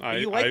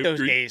 You like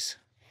those days.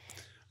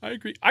 I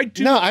agree. I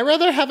do. No, I'd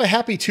rather have a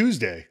happy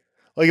Tuesday.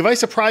 Like, if I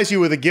surprise you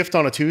with a gift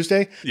on a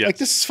Tuesday, like,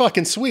 this is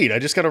fucking sweet. I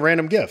just got a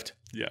random gift.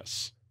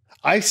 Yes.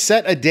 I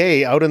set a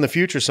day out in the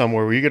future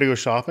somewhere where you got to go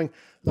shopping.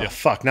 Oh,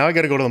 fuck. Now I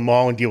got to go to the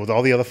mall and deal with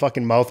all the other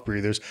fucking mouth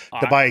breathers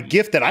to buy a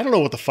gift that I don't know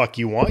what the fuck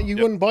you want. You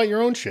wouldn't buy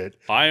your own shit.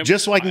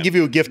 Just so I can give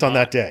you a gift on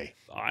that day.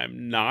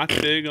 I'm not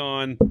big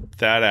on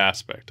that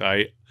aspect.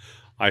 I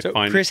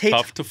find Chris it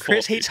tough to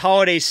Chris hates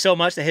holidays so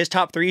much that his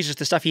top 3 is just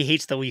the stuff he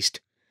hates the least.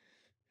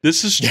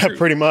 This is true. Yeah,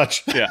 pretty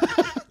much. Yeah.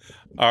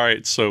 All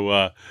right.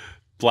 So,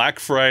 Black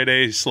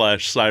Friday /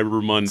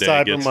 Cyber Monday.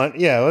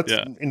 Let's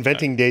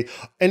inventing day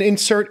and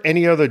insert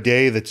any other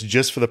day that's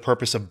just for the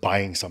purpose of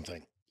buying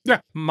something.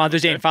 Yeah,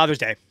 Mother's Day and Father's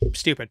Day.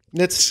 Stupid.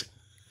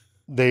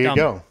 There you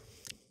go.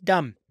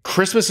 Dumb.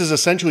 Christmas is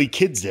essentially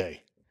kids'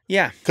 day.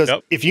 Yeah. Because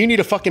if you need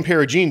a fucking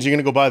pair of jeans, you're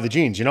going to go buy the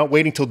jeans. You're not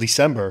waiting till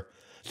December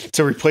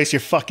to replace your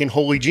fucking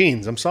holy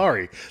jeans. I'm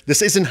sorry.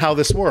 This isn't how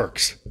this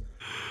works.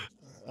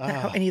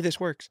 How any of this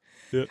works.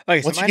 Yeah.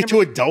 Okay, so once you get to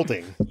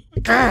adulting.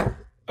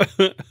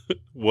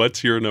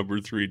 What's your number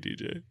 3,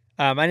 DJ?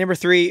 My number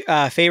 3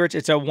 favorites.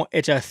 It's a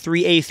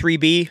 3A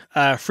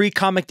 3B free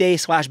comic day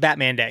 /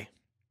 Batman day.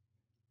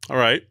 All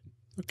right.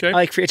 Okay. I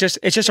like it's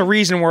just a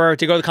reason where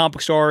to go to the comic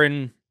book store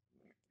and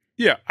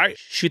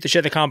shoot the shit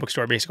at the comic book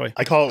store basically.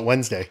 I call it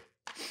Wednesday.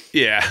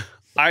 Yeah.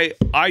 I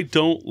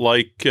don't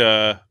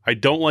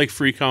like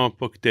free comic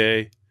book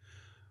day.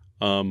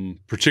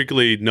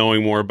 Particularly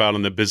knowing more about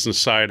on the business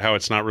side how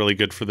it's not really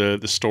good for the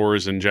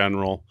stores in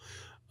general.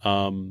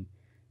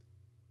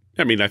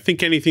 I mean, I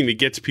think anything that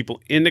gets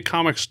people into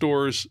comic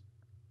stores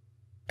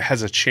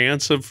has a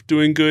chance of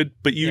doing good,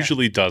 but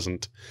usually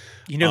doesn't.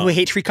 You know who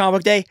hates free comic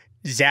book day?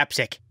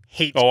 Zapsik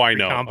hates. Oh, I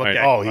know. Comic book day.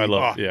 I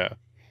love. Yeah.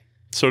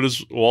 So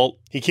does Walt.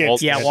 He can't.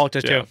 Walt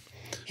does too.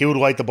 He would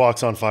light the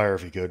box on fire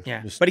if he could.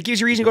 Yeah, but it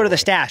gives you a reason to go to the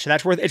stash. So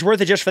it's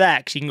worth it just for that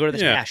because you can go to the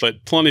stash. Yeah,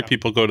 but plenty of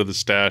people go to the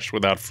stash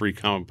without free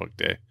comic book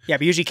day. Yeah,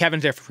 but usually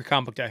Kevin's there for free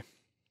comic book day.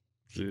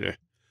 Yeah.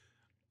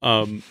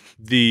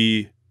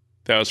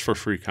 That was for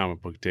free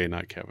comic book day,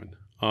 not Kevin.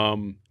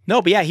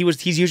 No, but yeah,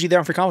 he's usually there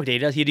on free comic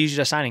book day. He usually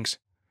does signings.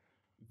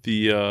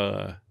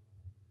 The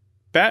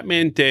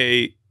Batman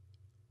day,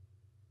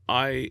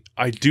 I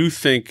do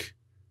think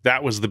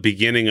that was the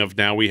beginning of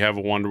now we have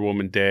a Wonder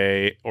Woman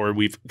day, or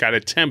we've got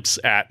attempts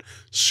at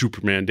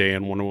Superman day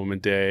and Wonder Woman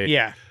day.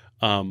 Yeah.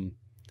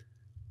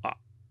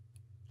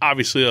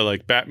 Obviously, I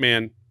like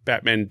Batman.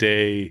 Batman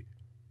day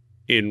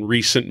in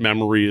recent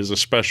memory is a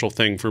special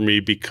thing for me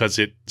because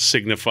it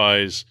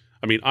signifies,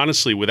 I mean,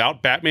 honestly,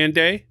 without Batman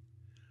day,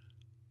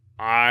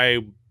 I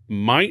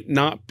might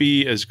not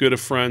be as good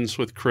of friends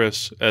with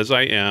Chris as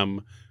I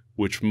am,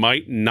 which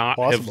might not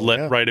have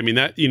right. I mean,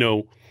 that,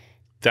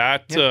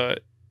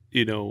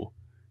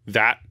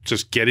 that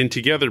just getting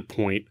together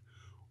point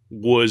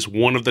was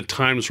one of the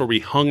times where we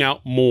hung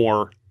out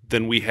more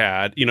than we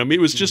had. I mean,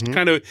 it was just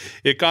kind of,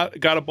 it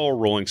got a ball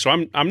rolling. So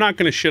I'm not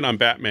going to shit on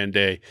Batman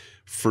Day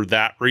for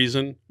that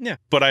reason. Yeah.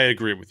 But I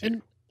agree with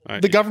you.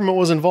 The government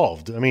was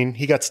involved. I mean,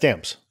 he got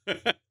stamps.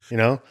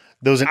 There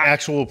was an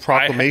actual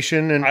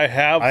proclamation. I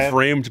have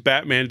framed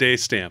Batman Day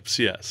stamps,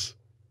 yes.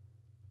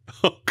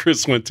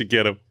 Chris went to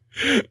get them.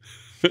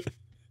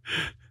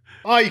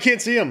 Oh, you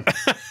can't see them.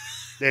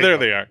 There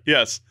they are.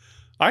 Yes.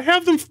 I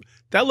have them.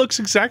 That looks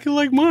exactly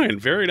like mine.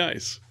 Very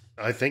nice.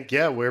 I think,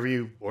 wherever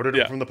you ordered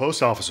them from the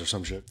post office or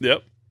some shit.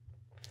 Yep.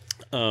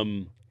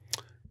 All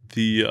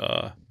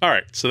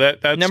right. So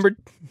that's number.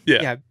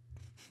 Yeah.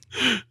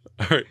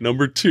 All right.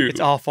 Number 2. It's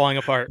all falling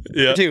apart.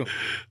 Yeah.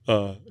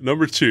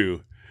 Number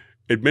 2,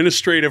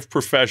 Administrative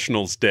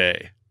Professionals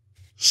Day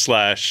 /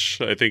 I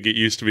think it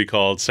used to be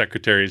called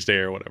Secretary's Day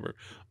or whatever.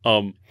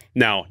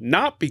 Now,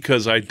 not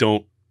because I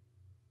don't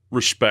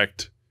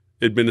respect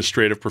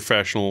administrative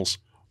professionals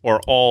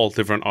or all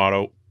different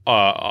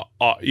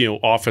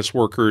office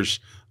workers,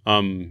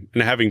 and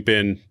having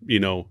been,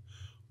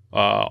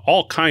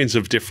 all kinds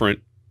of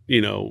different,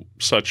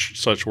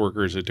 such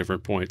workers at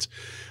different points.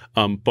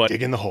 But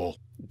dig in the hole.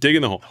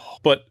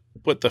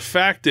 But the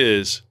fact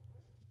is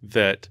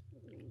that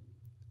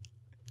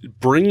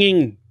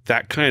bringing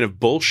that kind of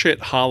bullshit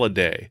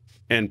holiday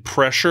and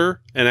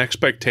pressure and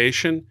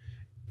expectation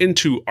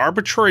into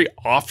arbitrary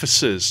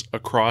offices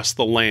across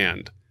the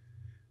land,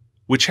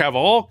 which have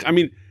all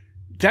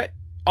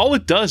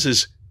it does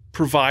is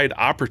provide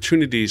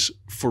opportunities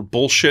for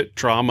bullshit,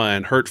 drama,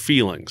 and hurt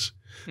feelings.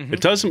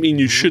 It doesn't mean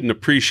you shouldn't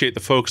appreciate the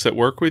folks that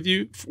work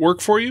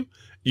for you.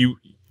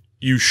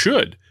 You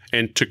should.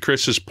 And to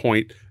Chris's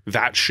point,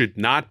 that should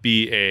not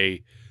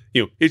be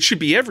it should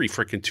be every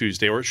frickin'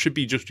 Tuesday, or it should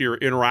be just your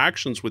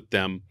interactions with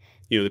them.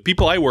 The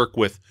people I work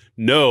with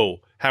know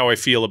how I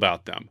feel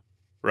about them,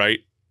 right?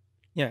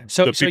 Yeah.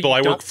 So the people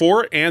I work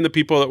for and the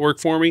people that work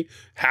for me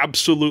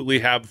absolutely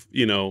have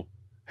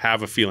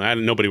a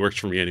feeling. Nobody works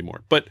for me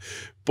anymore. But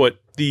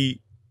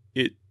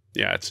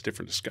it's a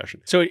different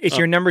discussion. So it's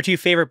your number 2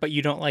 favorite, but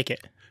you don't like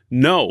it.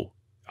 No,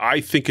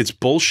 I think it's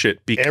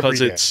bullshit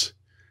because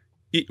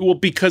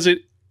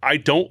I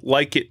don't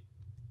like it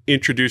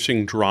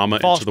introducing drama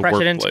into the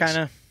workplace. Kind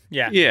of.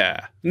 Yeah.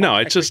 Yeah. No,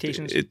 it's just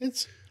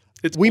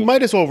we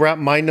might as well wrap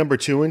my number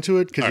 2 into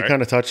it because you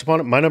kind of touched upon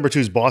it. My number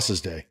 2 is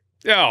Boss's Day.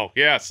 Oh,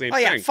 yeah, same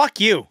thing. Oh, yeah,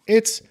 fuck you.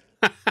 It's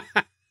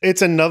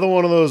another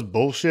one of those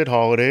bullshit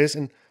holidays.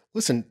 And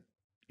listen,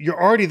 you're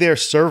already there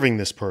serving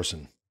this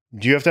person.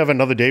 Do you have to have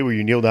another day where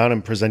you kneel down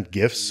and present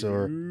gifts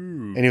or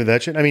any of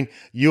that shit? I mean,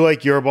 you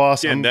like your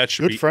boss. And that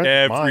should be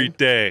every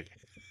day.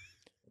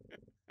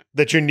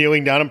 That you're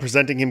kneeling down and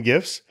presenting him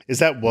gifts? Is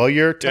that while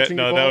you're touching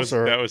your balls?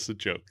 That was the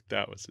joke.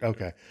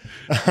 Okay.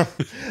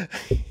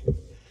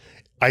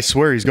 I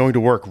swear he's going to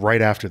work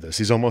right after this.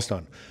 He's almost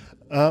done.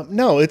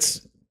 No,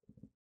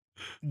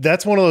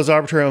 that's one of those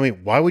arbitrary. I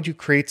mean, why would you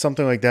create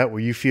something like that where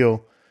you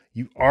feel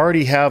you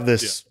already have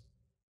this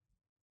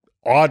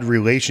odd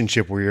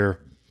relationship where you're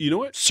You know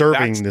what?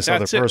 serving this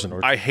other person.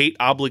 I hate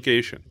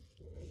obligation.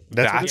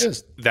 That's what it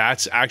is.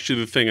 That's actually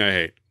the thing I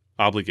hate.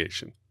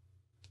 Obligation.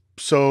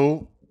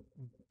 So,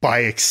 by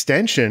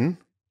extension,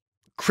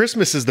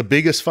 Christmas is the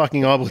biggest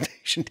fucking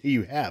obligation that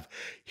you have.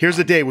 Here's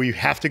a day where you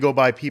have to go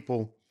buy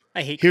people.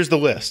 Here's the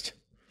list.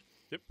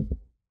 Yep.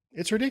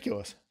 It's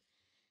ridiculous.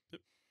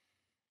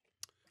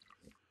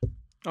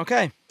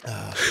 Okay.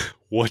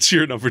 What's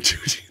your number 2?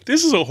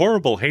 This is a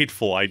horrible,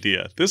 hateful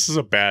idea. This is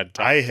a bad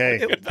time.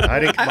 I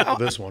didn't come up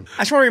with this one.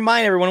 I just want to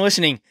remind everyone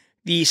listening,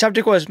 the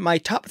subject was my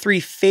top 3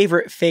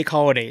 favorite fake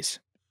holidays.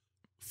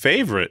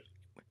 Favorite?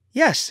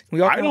 Yes.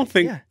 I don't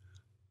think...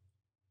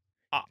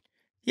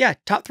 Yeah,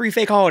 top 3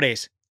 fake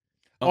holidays.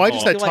 Oh, I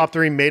just had top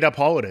 3 made-up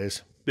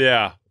holidays.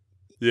 Yeah.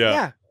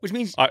 Yeah, which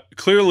means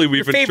clearly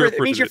we've interpreted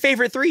it means your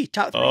favorite 3,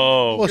 top 3.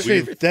 Oh, well,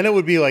 then it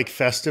would be like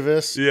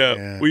Festivus.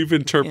 Yeah, we've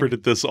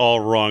interpreted this this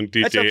all wrong,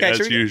 DJ, okay.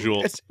 as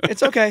usual.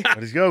 It's okay.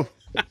 Let's go.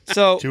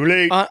 So too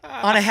late. On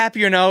a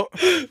happier note,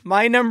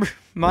 my number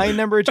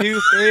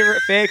 2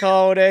 favorite fake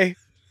holiday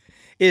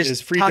is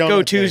Free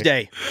Taco Donut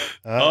Tuesday.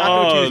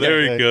 Taco Tuesday.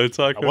 There you go.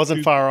 Taco I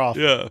wasn't far off.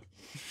 Yeah.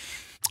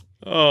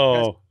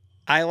 Oh.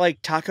 I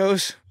like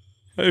tacos.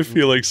 I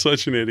feel like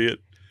such an idiot.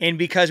 And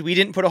because we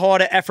didn't put a whole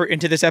lot of effort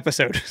into this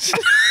episode.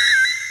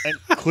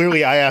 And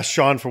clearly I asked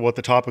Sean for what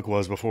the topic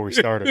was before we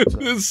started. So.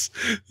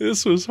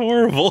 This was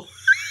horrible.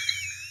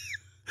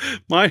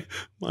 My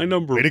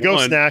number Way to go,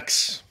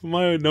 Snacks.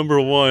 My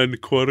number 1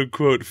 quote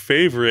unquote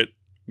favorite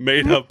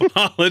made up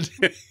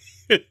holiday.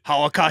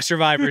 Holocaust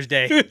Survivors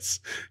Day.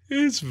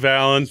 It's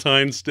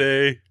Valentine's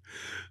Day.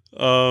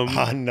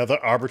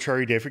 Another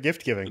arbitrary day for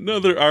gift giving.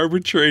 Another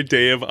arbitrary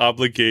day of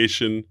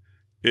obligation.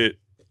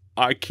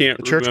 I can't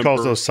remember. The church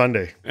calls those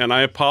Sunday. And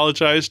I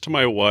apologize to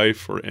my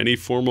wife or any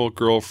former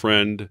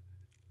girlfriend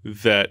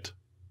that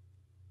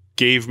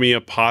gave me a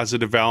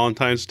positive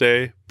Valentine's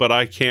Day, but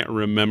I can't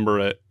remember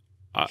it.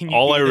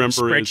 All I remember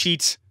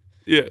spreadsheets.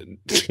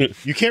 Is... Yeah.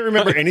 You can't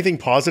remember anything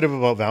positive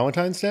about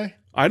Valentine's Day?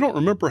 I don't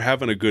remember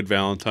having a good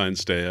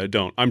Valentine's Day. I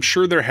don't. I'm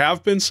sure there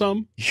have been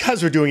some. You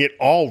guys are doing it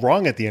all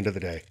wrong at the end of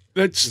the day.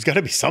 There's got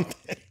to be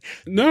something.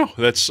 No,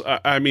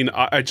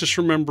 I just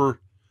remember,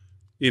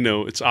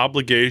 it's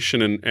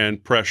obligation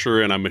and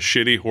pressure, and I'm a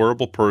shitty,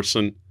 horrible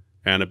person,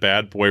 and a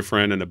bad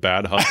boyfriend, and a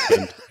bad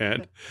husband.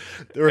 And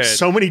there are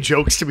so many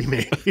jokes to be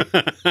made.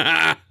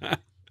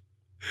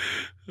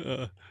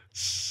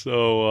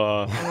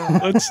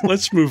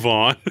 Let's move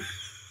on.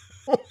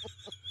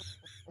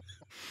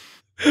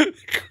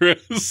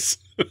 Chris.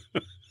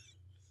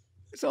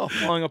 It's all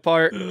falling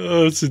apart.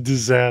 Oh, it's a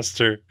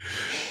disaster.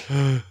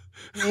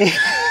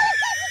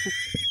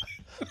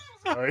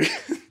 Sorry.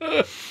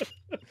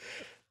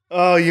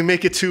 Oh, you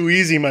make it too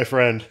easy, my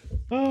friend.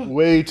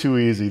 Way too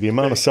easy. The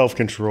amount of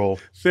self-control.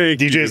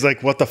 DJ's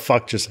like, what the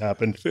fuck just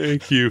happened?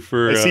 Thank you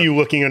for... I see you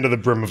looking under the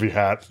brim of your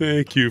hat.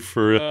 Thank you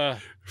for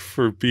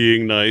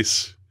being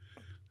nice.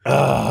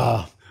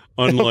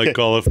 Unlike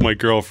all of my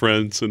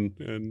girlfriends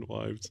and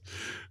wives.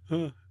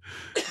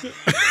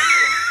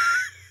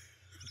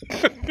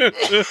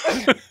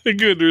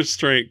 Good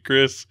restraint,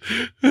 Chris.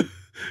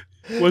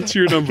 What's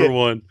your number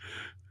 1?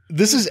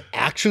 This is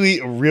actually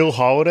a real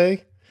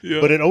holiday,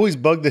 but it always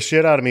bugged the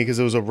shit out of me because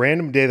it was a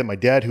random day that my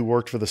dad, who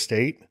worked for the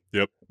state,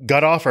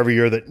 got off every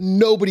year that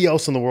nobody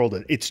else in the world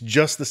did. It's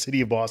just the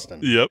city of Boston.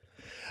 Yep.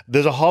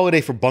 There's a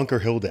holiday for Bunker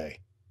Hill Day.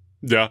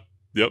 Yeah.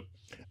 Yep.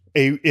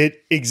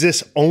 It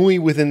exists only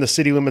within the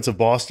city limits of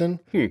Boston,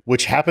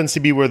 which happens to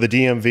be where the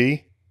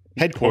DMV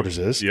headquarters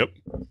is. Yep.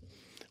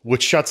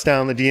 Which shuts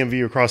down the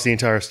DMV across the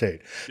entire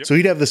state. Yep. So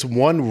he'd have this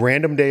one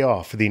random day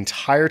off for the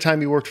entire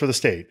time he worked for the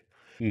state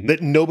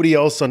that nobody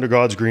else under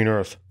God's green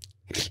earth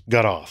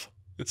got off.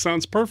 It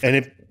sounds perfect.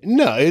 And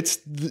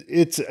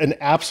it's an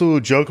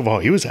absolute joke of how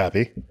he was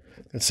happy.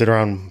 And sit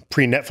around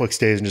pre-Netflix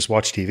days and just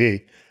watch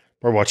TV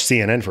or watch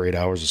CNN for 8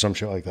 hours or some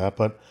shit like that.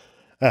 But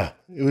it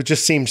would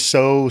just seem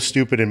so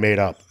stupid and made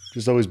up.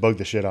 Just always bugged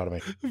the shit out of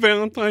me.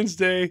 Valentine's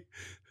Day,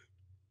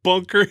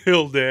 Bunker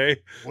Hill Day.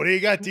 What do you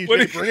got, DJ?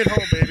 Bring it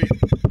home, baby.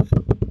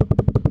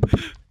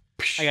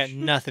 I got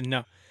nothing.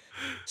 No.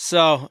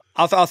 So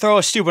I'll throw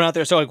a stupid one out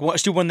there. So like a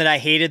stupid one that I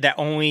hated that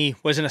only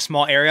was in a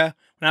small area.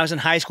 When I was in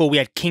high school, we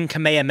had King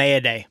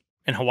Kamehameha Day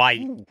in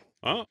Hawaii.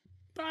 Oh,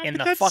 and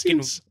the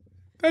fucking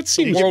that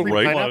seems world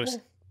right. closed.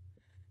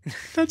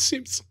 That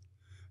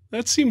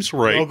seems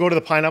right. I'll go to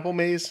the pineapple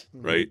maze.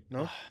 Right?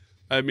 No.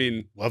 I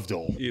mean, love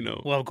Dole.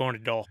 Love going to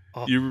Dole.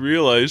 Oh. You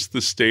realize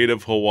the state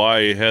of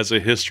Hawaii has a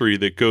history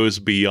that goes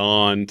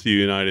beyond the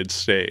United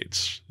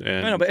States.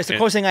 And, I know, but it's the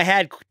closest thing I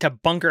had to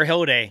Bunker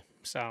Hill Day.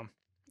 So,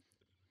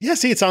 yeah.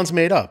 See, it sounds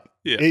made up.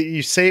 Yeah,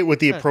 you say it with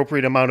the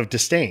appropriate amount of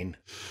disdain.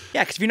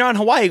 Yeah, because if you're not in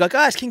Hawaii, you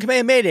go, it's King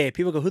Kamehameha Day.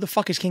 People go, who the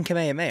fuck is King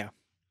Kamehameha?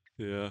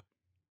 Yeah.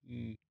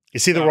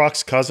 Is he the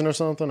Rock's cousin or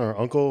something, or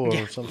uncle,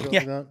 or something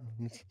like that?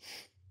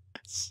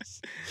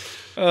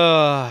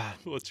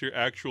 What's your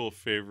actual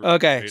favorite?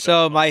 Okay,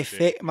 so my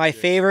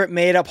favorite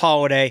made up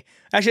holiday.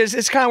 Actually,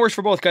 it's kind of works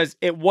for both because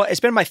it's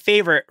been my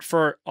favorite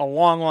for a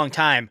long, long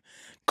time.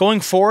 Going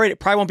forward, it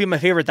probably won't be my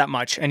favorite that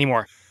much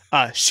anymore.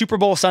 Super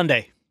Bowl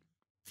Sunday.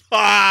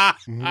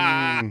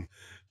 Come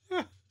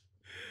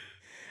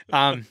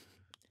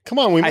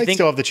on, we might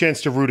still have the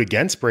chance to root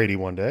against Brady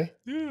one day.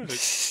 Yeah.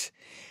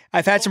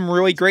 I've had some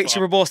really great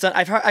Super Bowl stuff.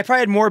 I've probably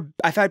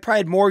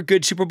had more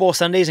good Super Bowl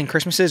Sundays and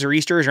Christmases or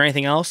Easters or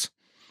anything else.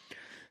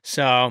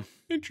 So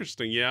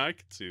Interesting. Yeah, I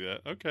could see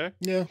that. Okay.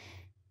 Yeah.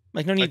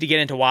 Like, no need to get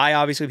into why.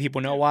 Obviously,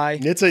 people know why.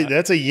 That's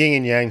a yin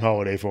and yang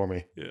holiday for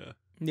me. Yeah.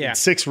 Yeah.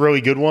 It's 6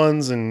 really good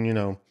ones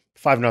and,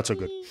 5 not so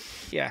good.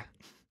 Yeah.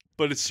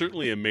 But it's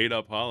certainly a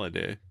made-up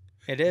holiday.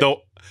 It is.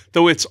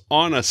 Though it's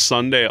on a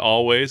Sunday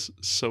always,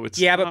 so it's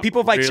but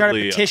people have started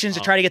really petitions to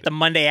try to get the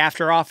Monday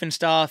after off and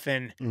stuff,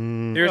 and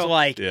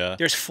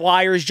there's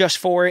flyers just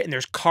for it, and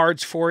there's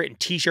cards for it, and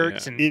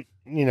T-shirts, and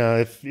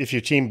if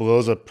your team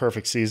blows a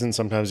perfect season,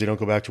 sometimes you don't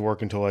go back to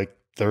work until like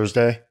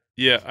Thursday.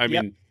 Yeah, I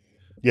mean,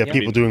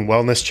 people doing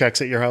wellness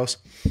checks at your house.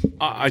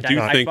 I do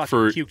think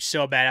for puked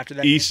so bad after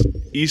that.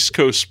 East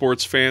Coast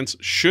sports fans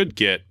should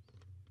get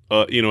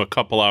a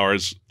couple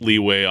hours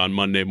leeway on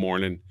Monday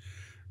morning.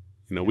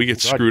 We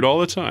get screwed all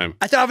the time.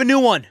 I have a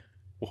new one.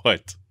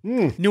 What?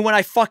 New one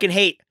I fucking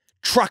hate.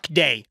 Truck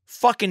Day.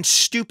 Fucking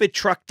stupid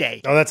Truck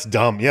Day. Oh, that's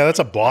dumb. Yeah, that's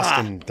a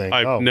Boston thing.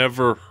 I've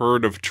never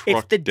heard of Truck Day.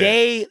 It's the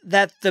day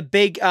that the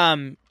big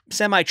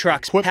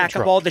semi-trucks pack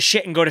up all the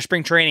shit and go to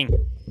spring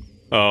training.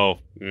 Oh,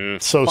 yeah.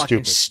 So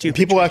stupid.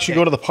 People actually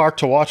go to the park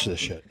to watch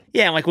this shit.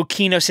 Yeah, and like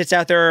Keno sits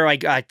out there,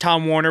 like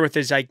Tom Warner with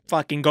his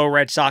fucking Go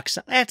Red Sox.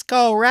 Let's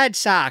go Red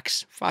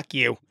Sox. Fuck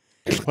you.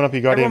 Put up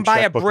your goddamn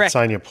checkbook and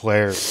sign your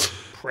players.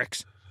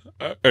 Pricks.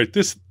 All right,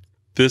 this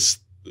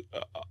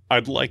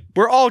I'd like.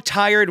 We're all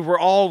tired. We're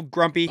all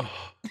grumpy.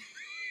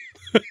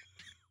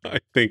 I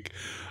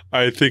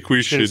think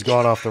we should have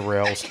gone off the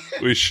rails.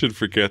 We should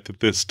forget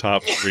that this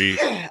top 3.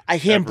 I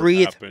can't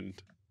breathe.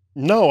 Happened.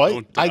 No,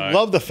 I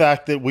love the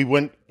fact that we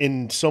went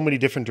in so many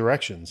different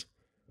directions.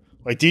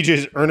 Like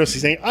DJ's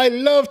earnestly saying, I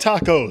love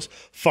tacos.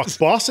 Fuck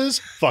bosses.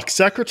 Fuck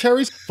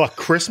secretaries. Fuck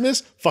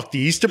Christmas. Fuck the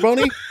Easter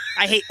Bunny.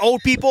 I hate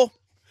old people.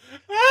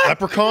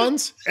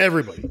 Leprechauns.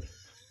 Everybody.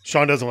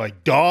 Sean doesn't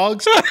like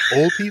dogs.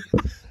 Old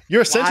people.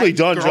 You're essentially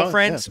Don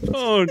girlfriends. John. Yeah.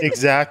 Oh,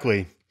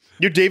 exactly.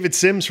 You're David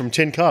Sims from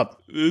Tin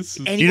Cup. He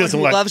doesn't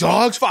like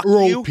dogs or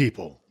old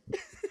people.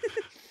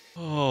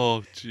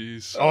 Oh,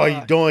 jeez. Oh,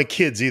 you don't like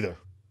kids either.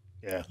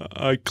 Yeah.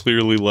 I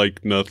clearly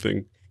like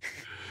nothing.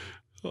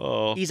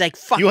 Oh. He's like,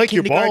 fuck. You like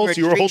your balls?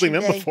 You were holding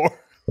them day. before.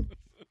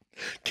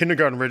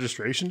 Kindergarten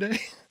registration day?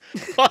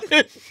 What?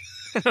 I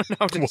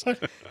don't know.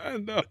 What?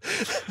 No.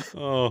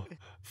 Oh,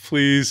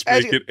 please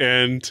make it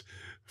end.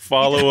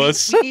 Follow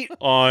us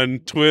on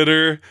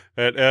Twitter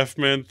at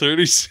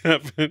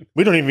FMen37.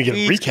 We don't even get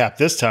a recap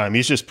this time.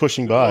 He's just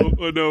pushing by. No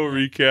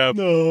recap.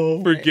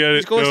 No. Forget it.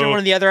 Just go listen to one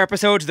of the other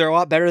episodes. They're a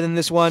lot better than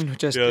this one.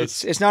 Just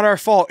it's not our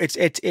fault.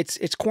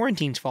 It's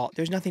quarantine's fault.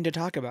 There's nothing to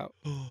talk about.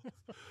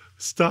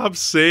 Stop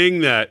saying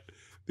that.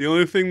 The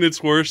only thing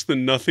that's worse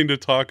than nothing to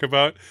talk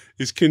about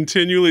is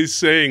continually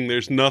saying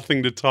there's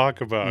nothing to talk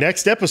about.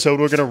 Next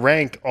episode, we're going to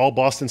rank all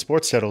Boston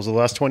sports titles of the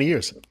last 20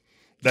 years.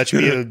 That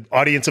should be an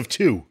audience of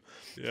 2.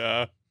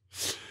 Yeah.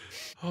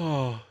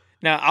 Oh.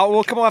 Now,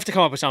 we'll have to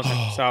come up with something.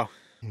 So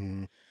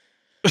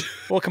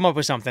we'll come up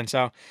with something.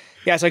 So,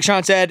 yeah, it's like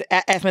Sean said,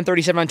 at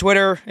FMen37 on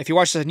Twitter. If you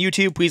watch this on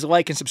YouTube, please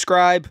like and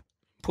subscribe.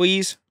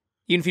 Please.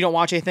 Even if you don't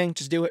watch anything,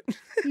 just do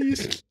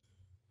it.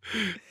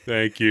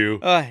 Thank you.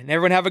 And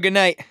everyone have a good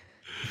night.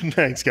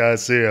 Thanks,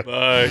 guys. See ya.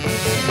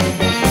 Bye.